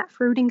when they're in that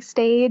fruiting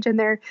stage and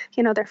their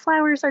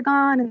flowers are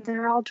gone and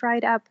they're all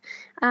dried up.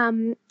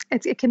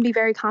 It can be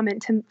very common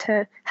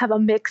to have a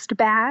mixed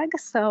bag.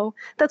 So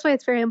that's why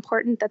it's very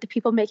important that the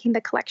people making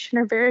the collection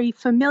are very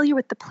familiar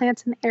with the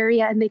plants in the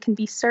area, and they can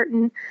be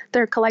certain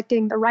they're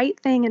collecting the right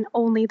thing and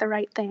only the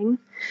right thing.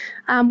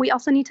 We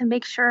also need to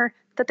make sure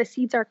that the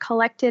seeds are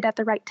collected at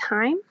the right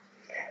time.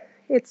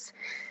 It's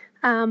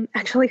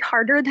actually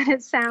harder than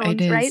it sounds,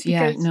 it is, right?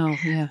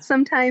 Because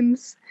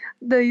sometimes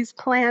these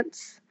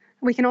plants,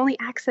 we can only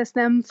access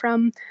them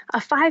from a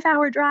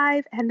 5-hour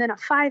drive and then a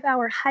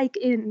 5-hour hike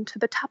in to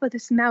the top of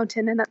this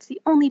mountain, and that's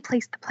the only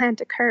place the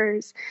plant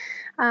occurs.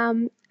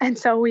 And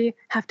so we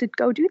have to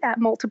go do that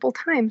multiple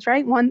times,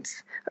 right?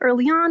 Once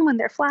early on when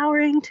they're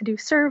flowering, to do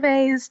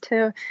surveys,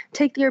 to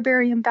take the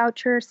herbarium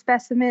voucher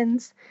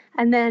specimens,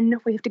 and then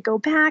we have to go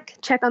back,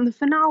 check on the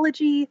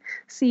phenology,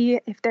 see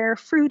if they're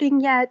fruiting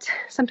yet.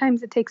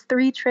 Sometimes it takes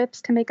 3 trips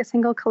to make a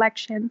single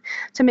collection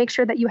to make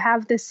sure that you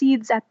have the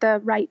seeds at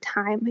the right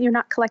time. You're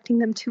not collecting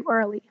them too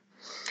early.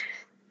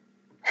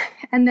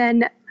 And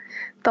then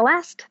the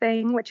last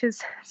thing, which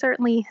is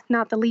certainly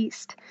not the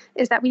least,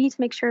 is that we need to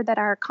make sure that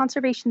our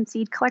conservation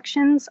seed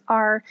collections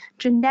are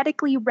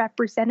genetically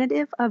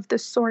representative of the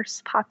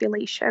source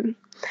population.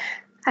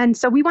 And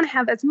so we want to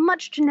have as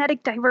much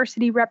genetic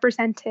diversity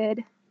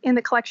represented in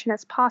the collection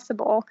as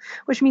possible,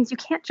 which means you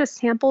can't just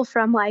sample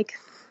from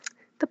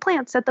the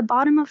plants at the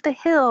bottom of the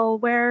hill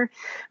where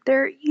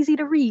they're easy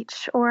to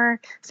reach, or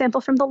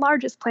sample from the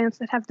largest plants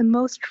that have the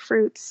most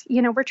fruits.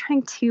 We're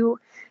trying to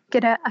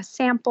get a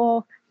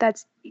sample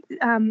that's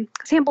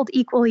sampled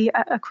equally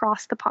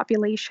across the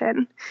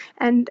population.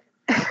 And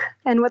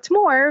what's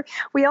more,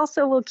 we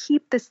also will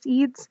keep the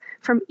seeds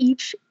from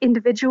each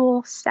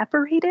individual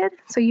separated.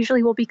 So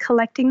usually we'll be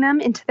collecting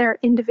them into their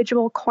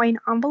individual coin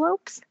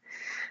envelopes.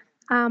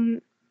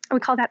 We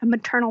call that a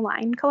maternal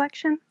line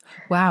collection.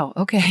 Wow.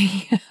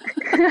 Okay.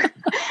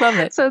 Love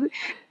it. So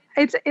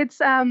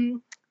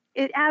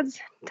it adds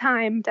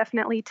time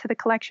definitely to the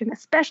collection,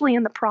 especially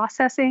in the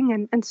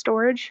processing and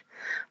storage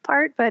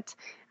part. But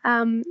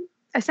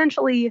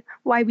essentially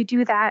why we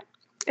do that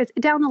is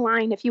down the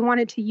line, if you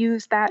wanted to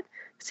use that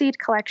seed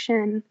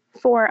collection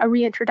for a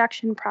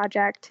reintroduction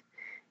project,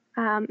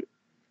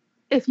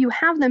 if you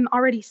have them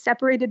already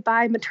separated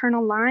by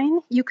maternal line,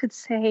 you could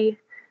say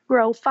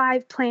grow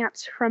 5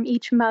 plants from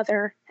each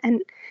mother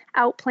and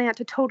outplant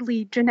a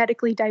totally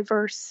genetically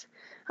diverse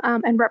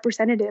and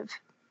representative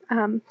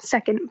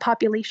second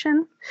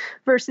population,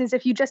 versus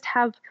if you just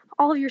have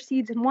all of your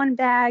seeds in one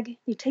bag.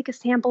 You take a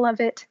sample of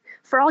it.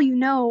 For all you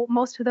know,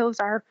 most of those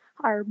are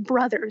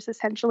brothers,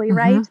 essentially,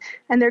 right?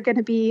 And they're going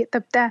to be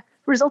the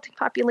resulting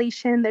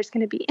population. There's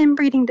going to be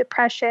inbreeding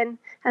depression,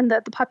 and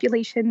the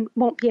population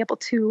won't be able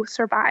to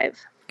survive.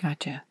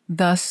 Gotcha.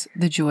 Thus,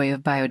 the joy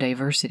of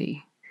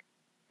biodiversity.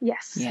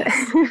 Yes.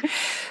 Yes.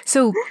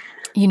 So,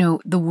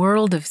 the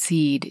world of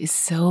seed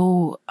is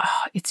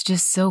it's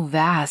just so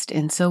vast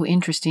and so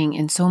interesting,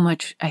 and so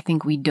much I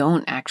think we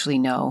don't actually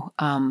know.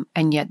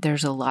 And yet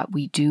there's a lot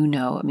we do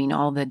know. I mean,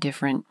 all the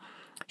different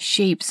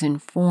shapes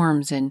and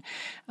forms and,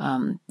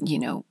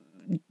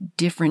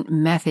 different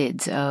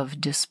methods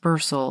of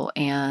dispersal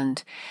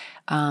and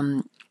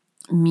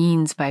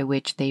means by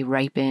which they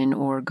ripen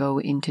or go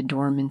into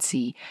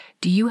dormancy.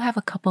 Do you have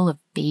a couple of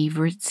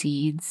favorite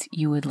seeds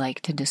you would like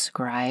to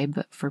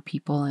describe for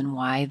people and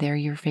why they're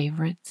your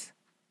favorites?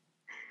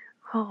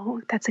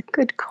 Oh, that's a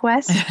good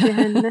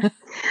question.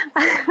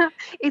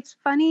 It's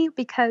funny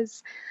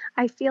because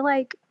I feel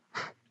like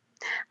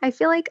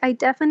I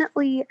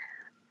definitely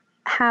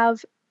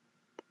have,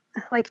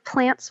 like,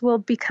 plants will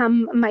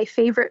become my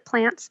favorite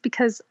plants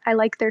because I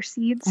like their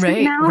seeds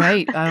now.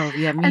 Right. Oh,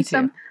 yeah, me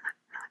too.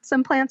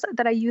 Some plants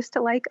that I used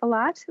to like a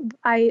lot,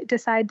 I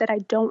decide that I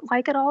don't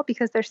like at all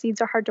because their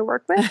seeds are hard to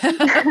work with.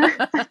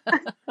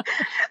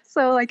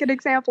 So, like, an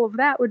example of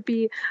that would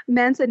be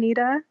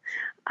manzanita.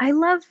 I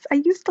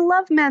used to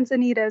love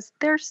manzanitas.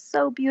 They're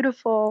so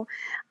beautiful,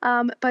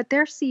 but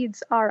their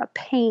seeds are a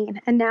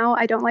pain. And now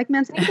I don't like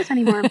manzanitas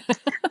anymore.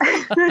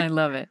 I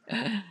love it.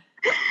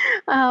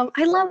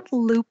 I love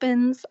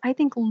lupins. I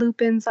think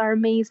lupins are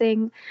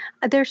amazing.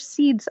 Their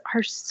seeds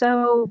are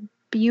so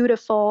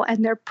beautiful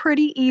and they're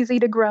pretty easy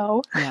to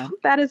grow. Yeah.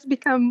 That's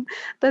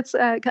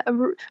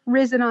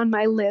risen on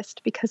my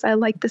list because I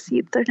like the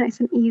seeds. They're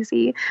nice and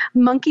easy.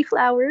 Monkey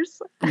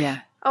flowers. Yeah.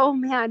 Oh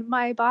man,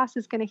 my boss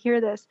is going to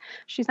hear this.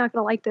 She's not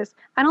going to like this.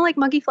 I don't like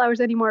monkey flowers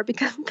anymore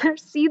because their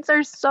seeds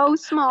are so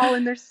small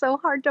and they're so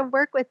hard to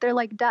work with. They're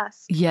like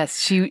dust. Yes,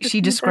 she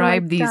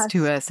described these dust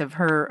to us of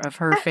her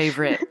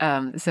favorite.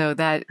 So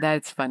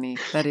that's funny.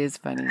 That is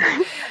funny.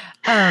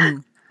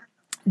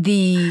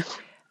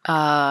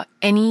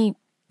 Any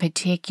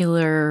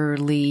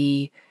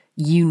particularly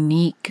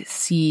unique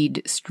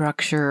seed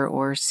structure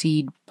or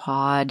seed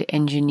pod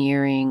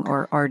engineering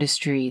or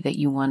artistry that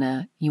you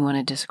wanna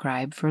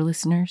describe for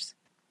listeners?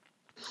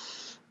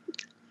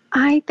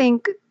 I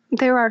think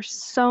there are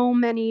so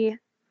many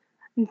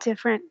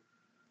different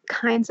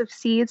kinds of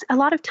seeds. A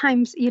lot of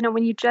times,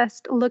 when you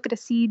just look at a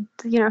seed,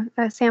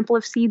 a sample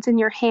of seeds in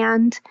your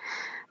hand,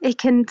 it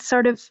can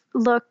sort of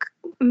look,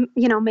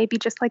 maybe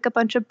just like a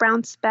bunch of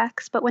brown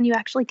specks. But when you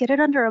actually get it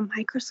under a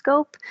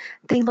microscope,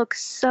 they look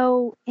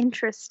so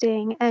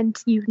interesting and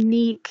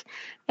unique.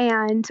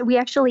 And we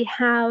actually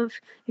have,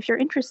 if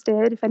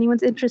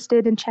anyone's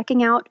interested in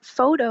checking out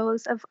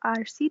photos of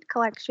our seed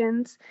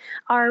collections,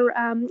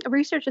 our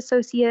research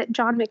associate,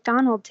 John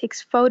McDonald,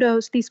 takes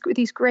photos, these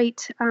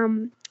great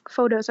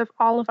photos of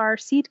all of our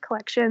seed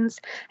collections,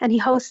 and he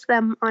hosts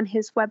them on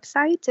his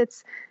website.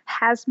 It's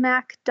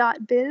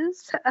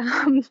hasmac.biz.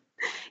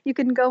 You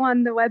can go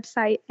on the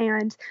website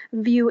and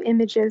view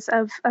images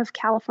of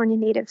California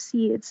native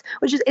seeds,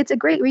 it's a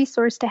great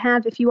resource to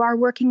have if you are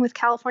working with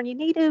California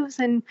natives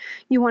and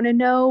you want to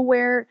know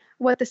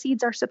what the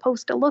seeds are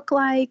supposed to look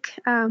like.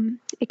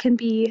 It can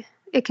be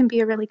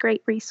a really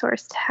great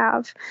resource to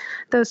have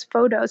those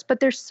photos, but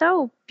they're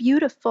so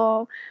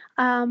beautiful.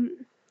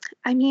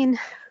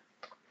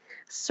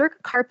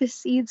 Cercocarpus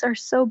seeds are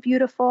so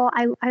beautiful.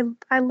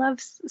 I love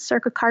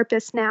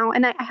Cercocarpus now,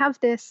 and I have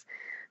this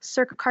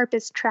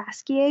Cercocarpus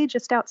trascae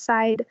just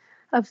outside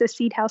of the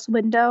seed house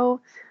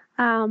window,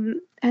 and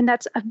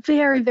that's a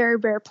very, very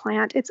rare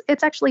plant.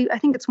 It's actually, I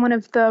think it's one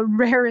of the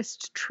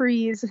rarest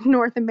trees in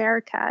North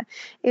America.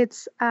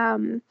 It's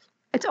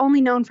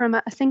only known from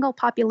a single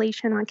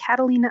population on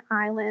Catalina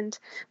Island.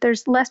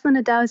 There's less than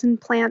a dozen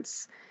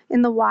plants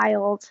in the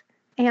wild,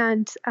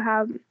 and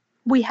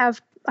we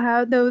have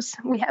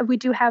we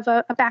do have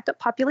a backup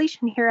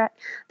population here at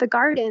the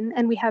garden,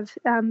 and we have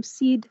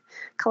seed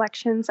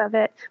collections of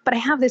it. But I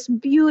have this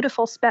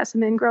beautiful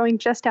specimen growing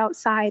just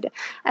outside,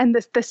 and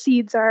the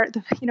seeds are,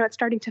 it's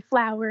starting to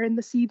flower, and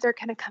the seeds are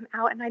going to come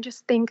out. And I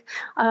just think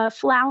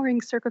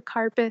flowering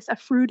Cercocarpus, a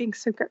fruiting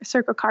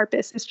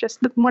Cercocarpus, is just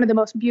one of the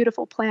most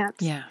beautiful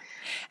plants. Yeah.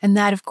 And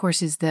that, of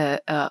course, is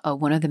the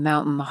one of the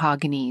mountain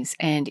mahoganies,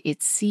 and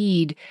its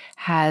seed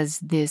has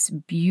this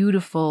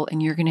beautiful,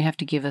 and you're going to have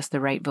to give us the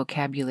right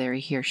vocabulary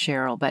here,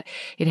 Cheryl, but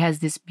it has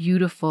this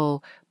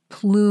beautiful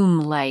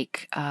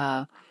plume-like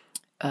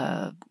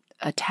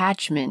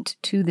attachment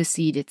to the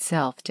seed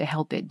itself to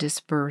help it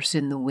disperse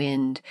in the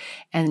wind.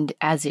 And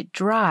as it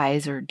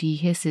dries or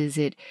dehisces,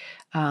 it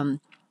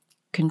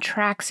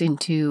contracts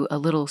into a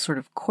little sort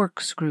of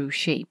corkscrew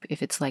shape,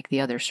 if it's like the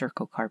other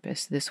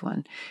Cercocarpus, this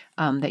one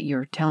that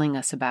you're telling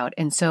us about.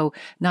 And so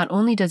not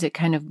only does it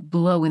kind of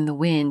blow in the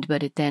wind,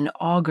 but it then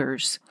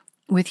augurs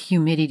with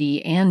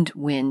humidity and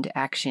wind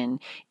action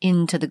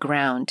into the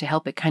ground to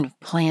help it kind of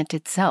plant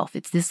itself.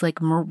 It's this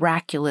like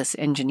miraculous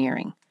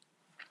engineering.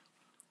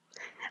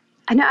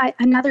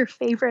 Another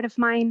favorite of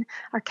mine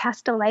are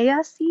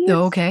Castanea seeds.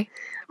 Oh, okay.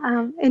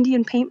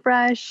 Indian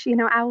paintbrush,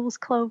 owl's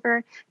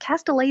clover.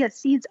 Castanea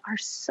seeds are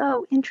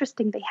so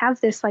interesting. They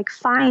have this like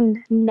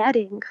fine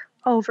netting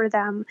over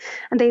them,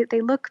 and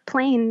they look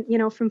plain,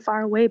 from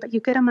far away, but you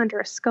get them under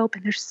a scope,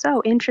 and they're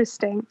so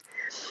interesting.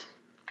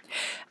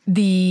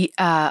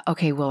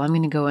 Okay, well, I'm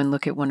going to go and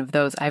look at one of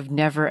those. I've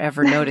never,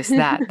 ever noticed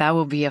that. That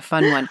will be a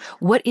fun one.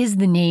 What is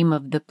the name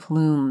of the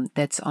plume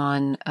that's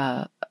on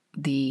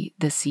the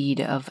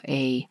seed of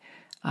a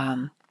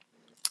mountain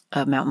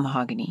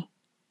mahogany?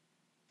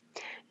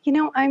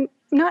 I'm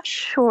not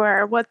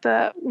sure what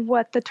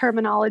the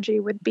terminology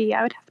would be.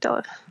 I'd have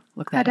to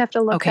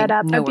look that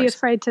up. No I'd be worries.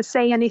 afraid to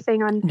say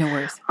anything on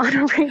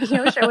a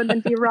radio show and then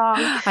be wrong.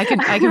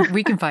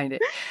 We can find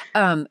it.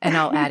 And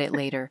I'll add it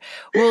later.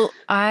 Well,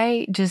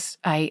 I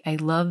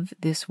love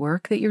this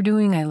work that you're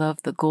doing. I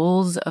love the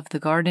goals of the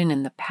garden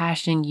and the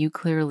passion you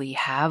clearly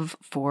have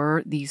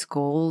for these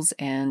goals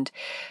and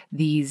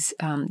these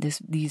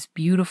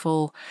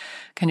beautiful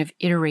kind of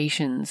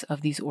iterations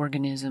of these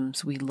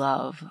organisms we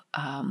love.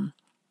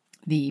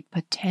 The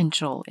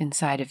potential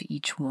inside of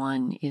each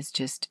one is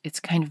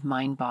it's kind of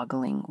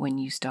mind-boggling when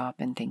you stop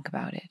and think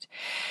about it.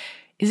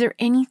 Is there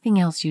anything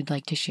else you'd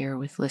like to share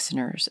with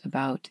listeners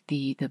about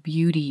the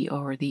beauty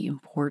or the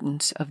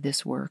importance of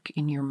this work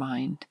in your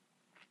mind?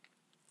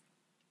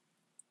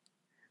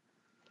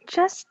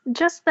 Just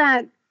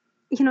that,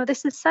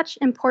 this is such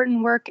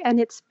important work, and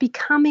it's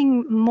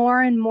becoming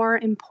more and more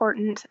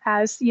important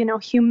as,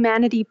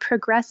 humanity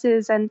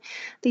progresses and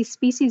these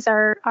species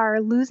are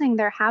losing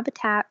their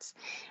habitats,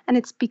 and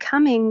it's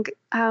becoming,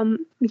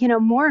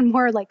 more and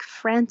more like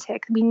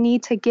frantic. We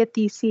need to get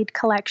these seed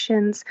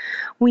collections.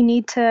 We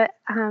need to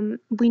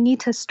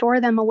store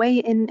them away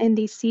in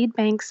these seed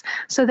banks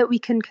so that we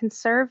can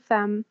conserve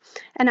them.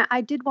 And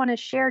I did want to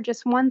share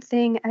just one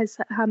thing as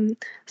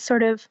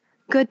sort of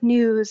good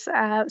news,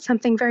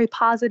 something very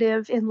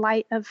positive in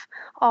light of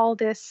all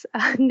this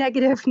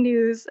negative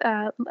news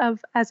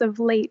as of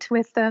late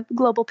with the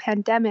global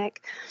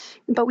pandemic.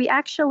 But we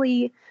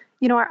actually,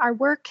 our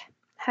work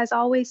has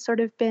always sort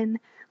of been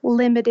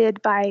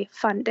limited by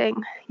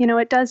funding.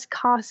 It does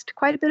cost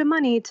quite a bit of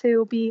money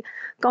to be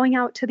going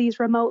out to these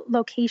remote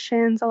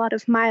locations, a lot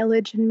of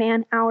mileage and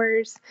man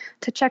hours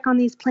to check on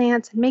these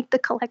plants and make the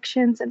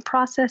collections and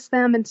process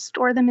them and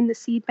store them in the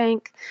seed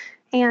bank.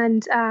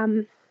 And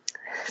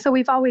so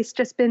we've always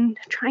just been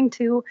trying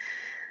to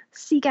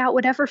seek out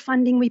whatever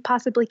funding we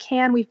possibly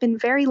can. We've been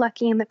very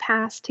lucky in the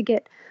past to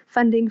get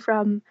funding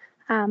from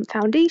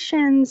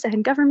foundations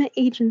and government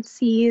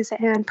agencies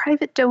and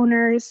private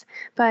donors.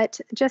 But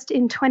just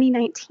in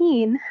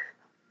 2019,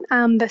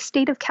 the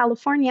state of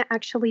California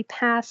actually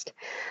passed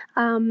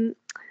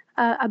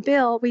a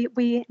bill.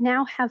 We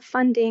now have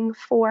funding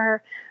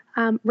for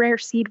rare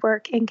seed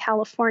work in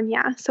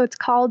California. So it's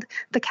called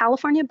the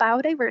California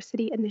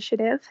Biodiversity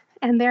Initiative.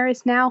 And there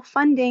is now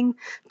funding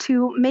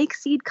to make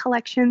seed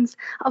collections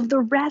of the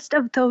rest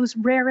of those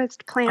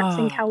rarest plants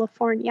in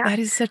California. That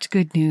is such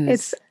good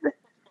news.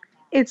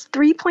 It's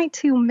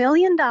 $3.2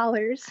 million.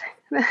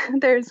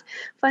 There's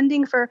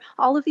funding for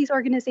all of these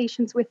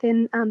organizations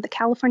within the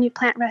California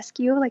Plant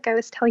Rescue, like I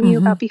was telling you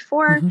about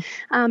before,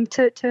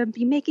 to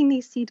be making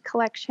these seed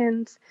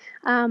collections.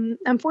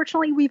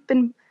 Unfortunately, we've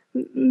been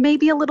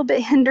maybe a little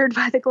bit hindered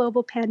by the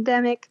global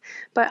pandemic,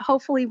 but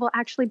hopefully we'll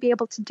actually be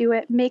able to do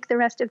it, make the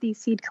rest of these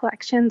seed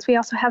collections. We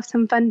also have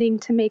some funding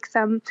to make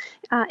some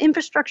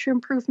infrastructure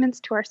improvements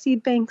to our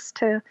seed banks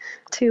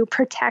to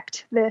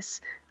protect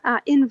this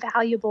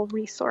invaluable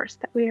resource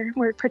that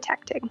we're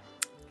protecting.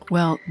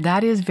 Well,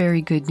 that is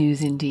very good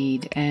news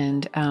indeed.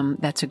 And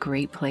that's a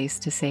great place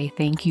to say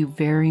thank you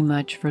very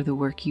much for the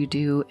work you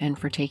do and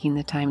for taking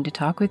the time to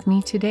talk with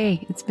me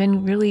today. It's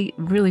been really,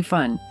 really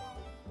fun.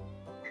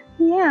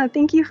 Yeah,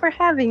 thank you for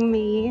having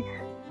me.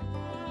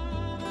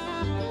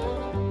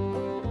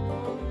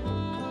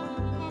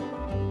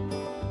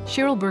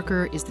 Cheryl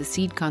Birker is the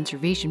Seed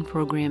Conservation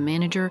Program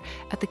Manager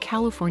at the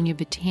California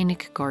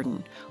Botanic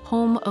Garden,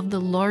 home of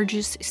the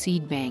largest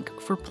seed bank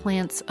for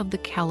plants of the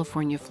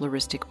California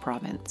Floristic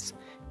Province.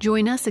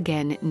 Join us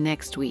again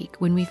next week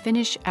when we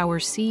finish our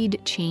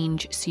Seed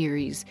Change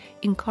series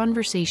in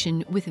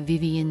conversation with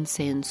Vivian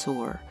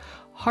Sansour,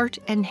 heart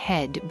and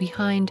head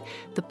behind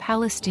the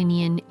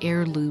Palestinian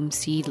Heirloom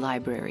Seed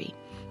Library,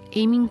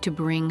 aiming to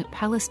bring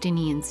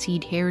Palestinian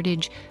seed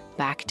heritage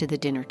back to the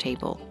dinner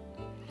table.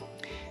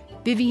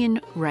 Vivian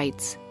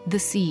writes, "The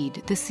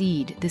seed, the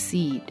seed, the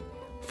seed.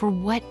 For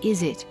what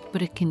is it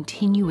but a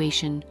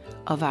continuation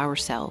of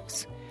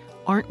ourselves?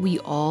 Aren't we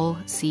all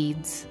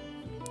seeds?"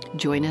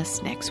 Join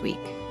us next week.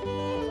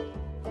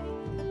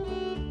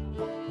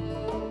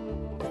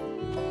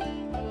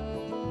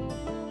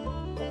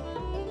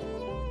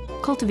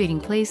 Cultivating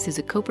Place is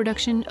a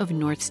co-production of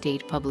North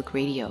State Public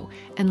Radio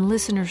and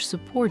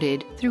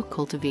listener-supported through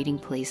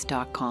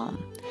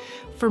cultivatingplace.com.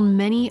 For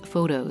many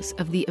photos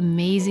of the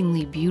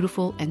amazingly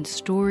beautiful and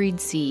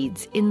storied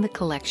seeds in the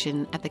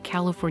collection at the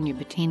California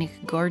Botanic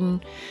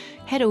Garden,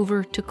 head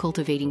over to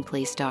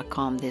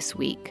cultivatingplace.com this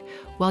week.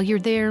 While you're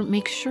there,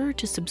 make sure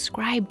to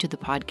subscribe to the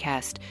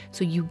podcast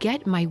so you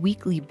get my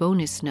weekly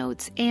bonus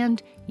notes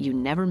and you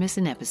never miss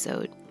an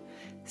episode.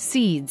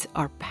 Seeds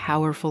are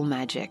powerful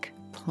magic.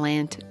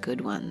 Plant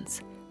good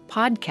ones.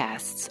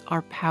 Podcasts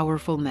are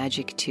powerful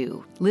magic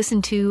too.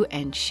 Listen to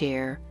and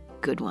share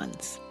good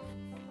ones.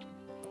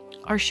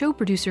 Our show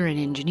producer and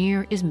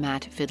engineer is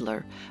Matt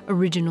Fiddler.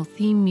 Original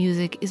theme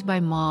music is by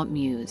Ma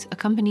Muse,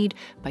 accompanied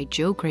by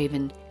Joe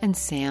Craven and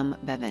Sam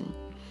Bevan.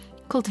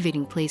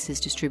 Cultivating Place is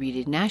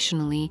distributed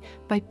nationally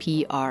by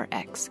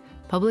PRX,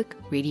 Public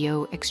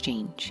Radio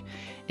Exchange.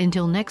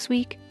 Until next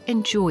week,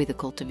 enjoy the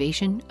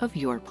cultivation of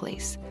your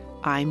place.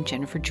 I'm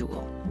Jennifer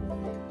Jewell.